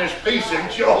righteousness, peace, and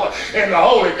joy in the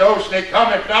Holy Ghost. And it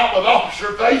cometh not with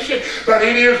observation, but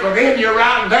it is within you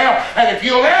right now. And if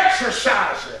you'll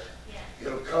exercise it,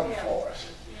 it'll come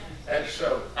forth. And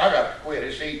so, I got to quit.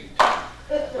 It's eating time.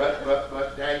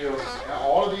 But Daniel,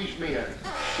 all of these men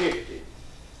shifted.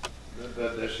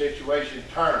 The situation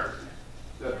turned.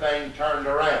 The thing turned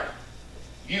around.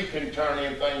 You can turn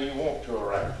anything you want to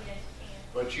around.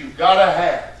 But you've got to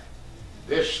have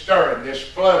this stirring, this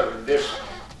fluttering, this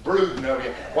brooding of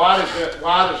you. Why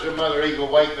does the mother eagle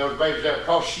wake those babies up?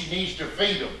 Because she needs to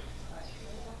feed them.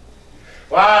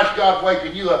 Why is God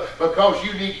waking you up? Because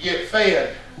you need to get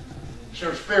fed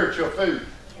some spiritual food.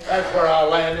 That's where I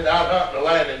landed. I was up the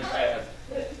landing pad.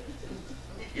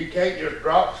 You can't just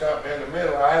drop something in the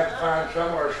middle. I have to find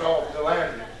somewhere soft to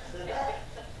land it.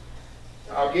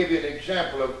 I'll give you an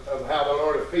example of how the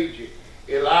Lord will feed you.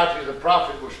 Elijah the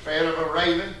prophet was fed of a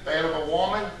raven, fed of a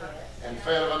woman, and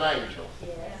fed of an angel.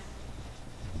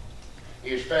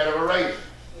 He was fed of a raven.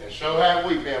 And so have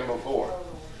we been before.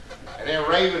 And then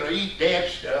raven will eat dead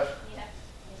stuff.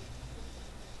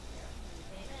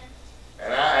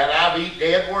 And I've eaten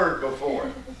dead word before.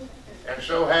 And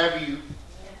so have you.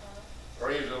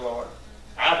 Praise the Lord.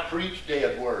 I've preached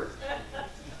dead word.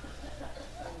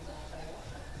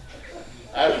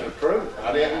 That's the truth.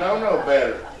 I didn't know no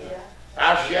better.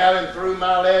 I shouted through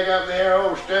my leg up there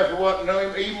over stuff that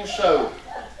wasn't even so.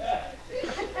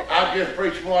 I just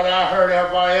preached what I heard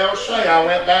everybody else say. I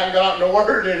went back and got in the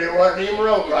Word and it wasn't even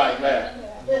wrote like that.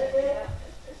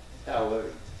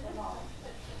 Hallelujah.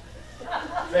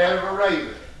 Fed of a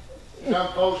raven. Some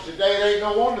folks today, they ain't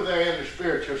no wonder they're in the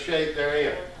spiritual shape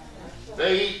they're in.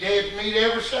 They eat dead meat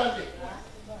every Sunday.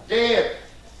 Dead.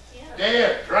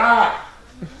 Dead. Dry.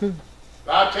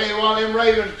 I'll tell you what them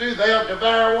ravens do. They'll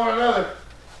devour one another.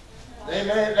 They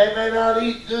may not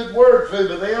eat good word food,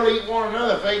 but they'll eat one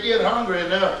another. If they get hungry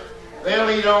enough, they'll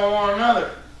eat on one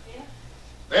another.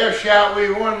 They'll shout with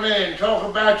you one minute and talk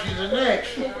about you the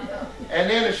next. And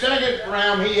then the second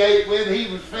round he ate with, he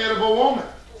was fed of a woman.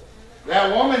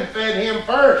 That woman fed him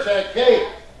first, that cake.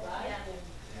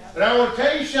 But I want to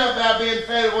tell you something about being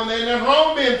fed of a woman. There ain't nothing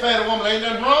wrong with being fed of a woman. There ain't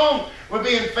nothing wrong with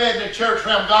being fed in the church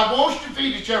realm. God wants to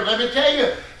feed the church. Let me tell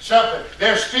you something.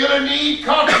 There's still a need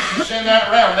consciousness in that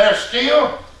realm. There's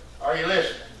still, are you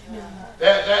listening?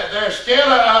 There's still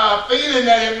a feeling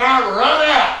that it might run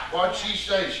out. What she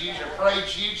said, she's afraid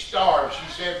she'd starve.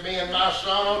 She said, "Me and my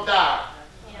son will die."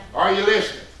 Are you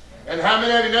listening? And how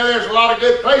many of you know there's a lot of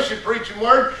good places preaching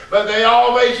word, but they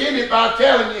always end it by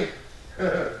telling you,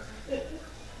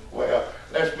 well,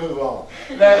 let's move on.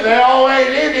 They always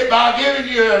end it by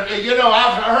giving you,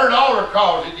 I've heard altar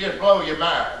calls that just blow your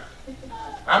mind.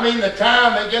 I mean, the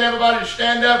time they get everybody to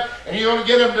stand up and you're going to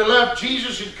get them to love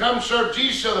Jesus and come serve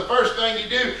Jesus. So the first thing you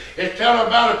do is tell them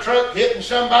about a truck hitting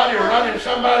somebody or running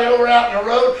somebody over out in the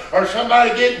road or somebody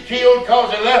getting killed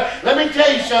because they left. Let me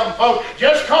tell you something, folks.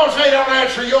 Just because they don't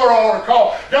answer your altar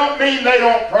call don't mean they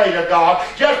don't pray to God.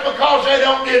 Just because they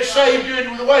don't get saved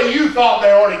the way you thought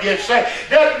they ought to get saved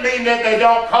doesn't mean that they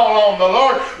don't call on the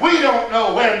Lord. We don't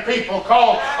know when people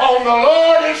call on the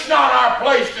Lord. It's not our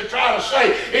place to try to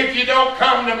say, if you don't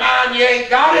come to mind, you ain't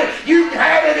got it. You can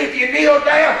have it if you kneel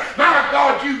down. My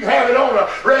God, you can have it on a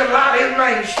red light in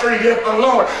Main Street if the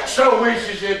Lord so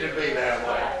wishes it to be that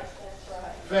way.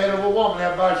 Fed of a woman.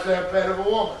 Everybody say fed of a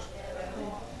woman.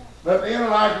 But then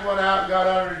Elijah went out and got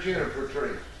under a juniper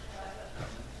tree.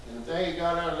 And the day he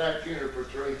got under that juniper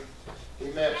tree,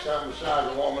 he met something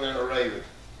besides a woman and a raven.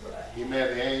 He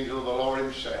met the angel of the Lord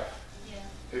himself,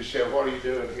 who said, what are you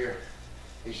doing here?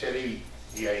 He said, eat.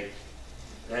 He ate.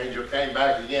 The angel came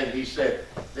back again. He said,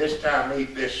 this time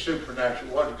eat this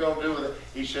supernatural. What are you going to do with it?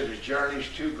 He said, the journey's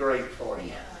too great for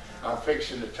you. I'm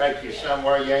fixing to take you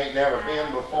somewhere you ain't never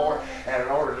been before. And in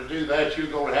order to do that, you're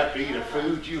going to have to eat a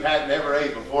food you had never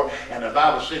ate before. And the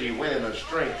Bible said he went in the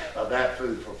strength of that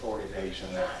food for 40 days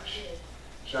and nights.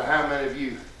 So how many of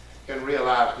you can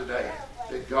realize today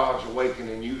that God's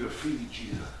awakening you to feed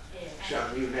you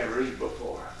something you've never eaten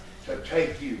before? To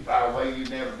take you by a way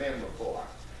you've never been before.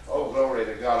 Oh, glory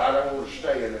to God. I don't want to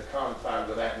stay in the confines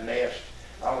of that nest.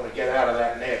 I want to get out of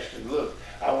that nest and look.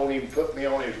 I won't even put me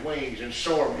on his wings and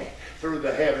soar me through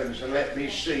the heavens and let me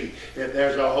see that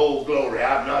there's a whole glory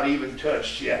I've not even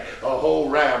touched yet. A whole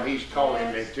realm he's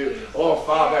calling me to. Oh,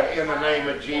 Father, in the name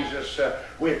of Jesus,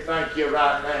 we thank you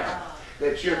right now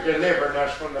that you're delivering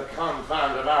us from the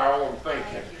confines of our own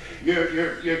thinking.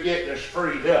 You're getting us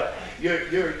freed up.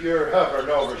 You're hovering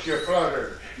over us. You're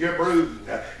fluttering. You're brooding.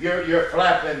 You're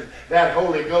flapping. That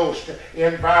Holy Ghost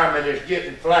environment is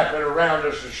getting flapping around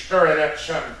us and stirring up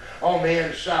something on the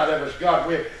inside of us. God,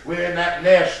 we're in that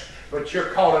nest, but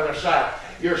you're calling us out.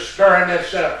 You're stirring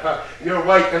us up. You're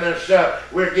waking us up.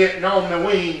 We're getting on the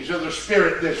wings of the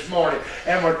Spirit this morning,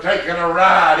 and we're taking a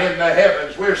ride in the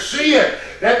heavens. We're seeing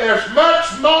that there's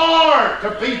much more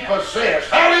to be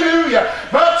possessed. Hallelujah.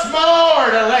 Much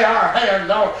more to lay our hands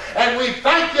on. And we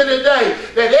thank you today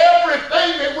that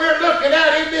everything that we're looking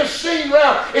at in this scene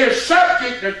realm is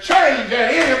subject to change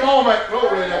at any moment.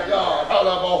 Glory to God.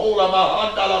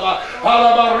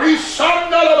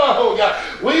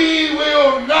 We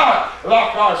will not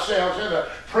lock ourselves in a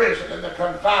prison in the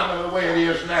confinement the way it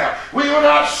is now. We will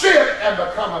not sit and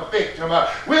become a victim.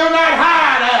 We will not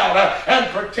hide out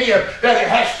and pretend that it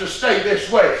has to stay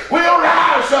this way. We'll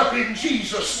rise up in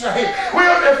Jesus' name.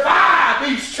 We'll defy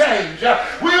these chains.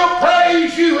 We'll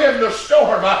praise you in the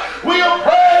storm. We'll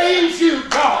praise you,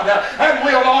 God, and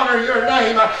we'll honor your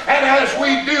name. And as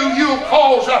we do, you'll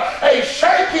cause a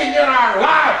shaking in our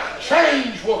life.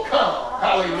 Change will come.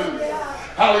 Hallelujah.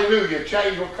 Hallelujah.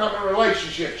 Change will come in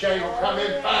relationships. Change will come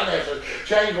in finances.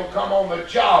 Change will come on the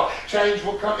job. Change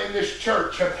will come in this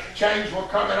church. Change will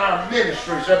come in our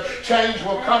ministries. Change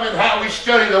will come in how we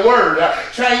study the Word.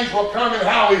 Change will come in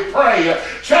how we pray.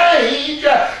 Change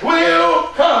will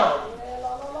come.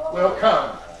 Will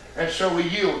come. And so we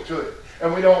yield to it.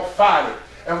 And we don't fight it.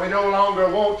 And we no longer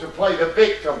want to play the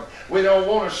victim. We don't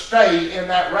want to stay in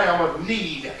that realm of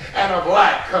need and of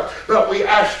lack. But we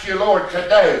ask you, Lord,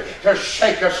 today to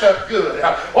shake us up good.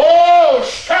 Oh,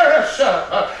 stir us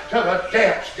up to the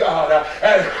depths, God,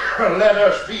 and let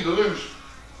us be loose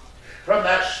from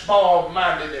that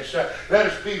small-mindedness. Let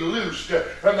us be loosed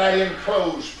from that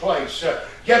enclosed place.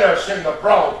 Get us in the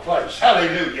broad place.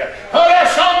 Hallelujah. Put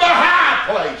us on the high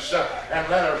place and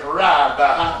let us ride the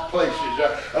high places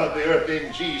of the earth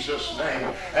in Jesus'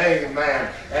 name.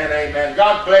 Amen and amen.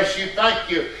 God bless you. Thank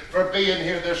you for being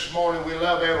here this morning. We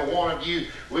love every one of you.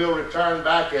 We'll return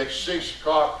back at 6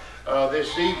 o'clock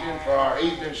this evening for our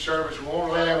evening service. We want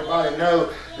to let everybody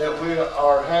know that we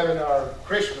are having our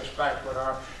Christmas banquet.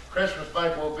 Our Christmas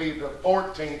banquet will be the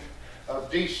 14th of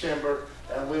December,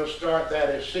 and we'll start that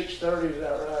at 6:30. Is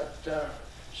that right?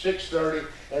 6:30,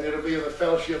 and it'll be in the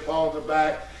fellowship hall in the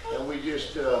back. And we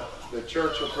just, the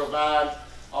church will provide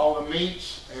all the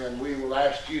meats, and we will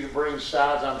ask you to bring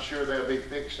sides. I'm sure they'll be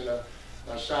fixing a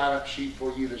sign-up sheet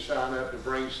for you to sign up to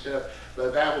bring stuff.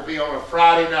 But that will be on a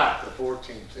Friday night, the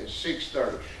 14th, at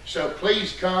 6:30. So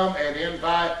please come and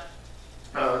invite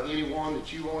anyone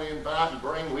that you want to invite and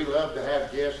bring. We love to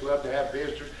have guests, love to have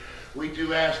visitors. We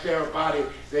do ask everybody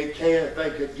they can, if they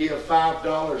could give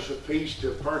 $5 a piece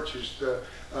to purchase the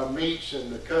meats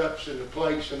and the cups and the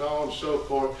plates and all and so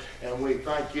forth. And we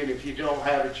thank you. And if you don't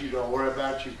have it, you don't worry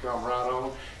about it. You come right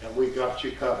on, and we got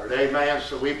you covered. Amen.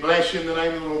 So we bless you in the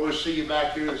name of the Lord. We'll see you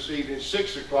back here this evening,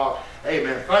 6 o'clock.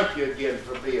 Amen. Thank you again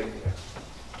for being here.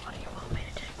 What do you want me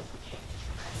to do?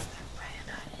 Press the red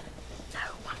button. No,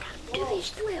 I gotta do these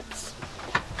flips.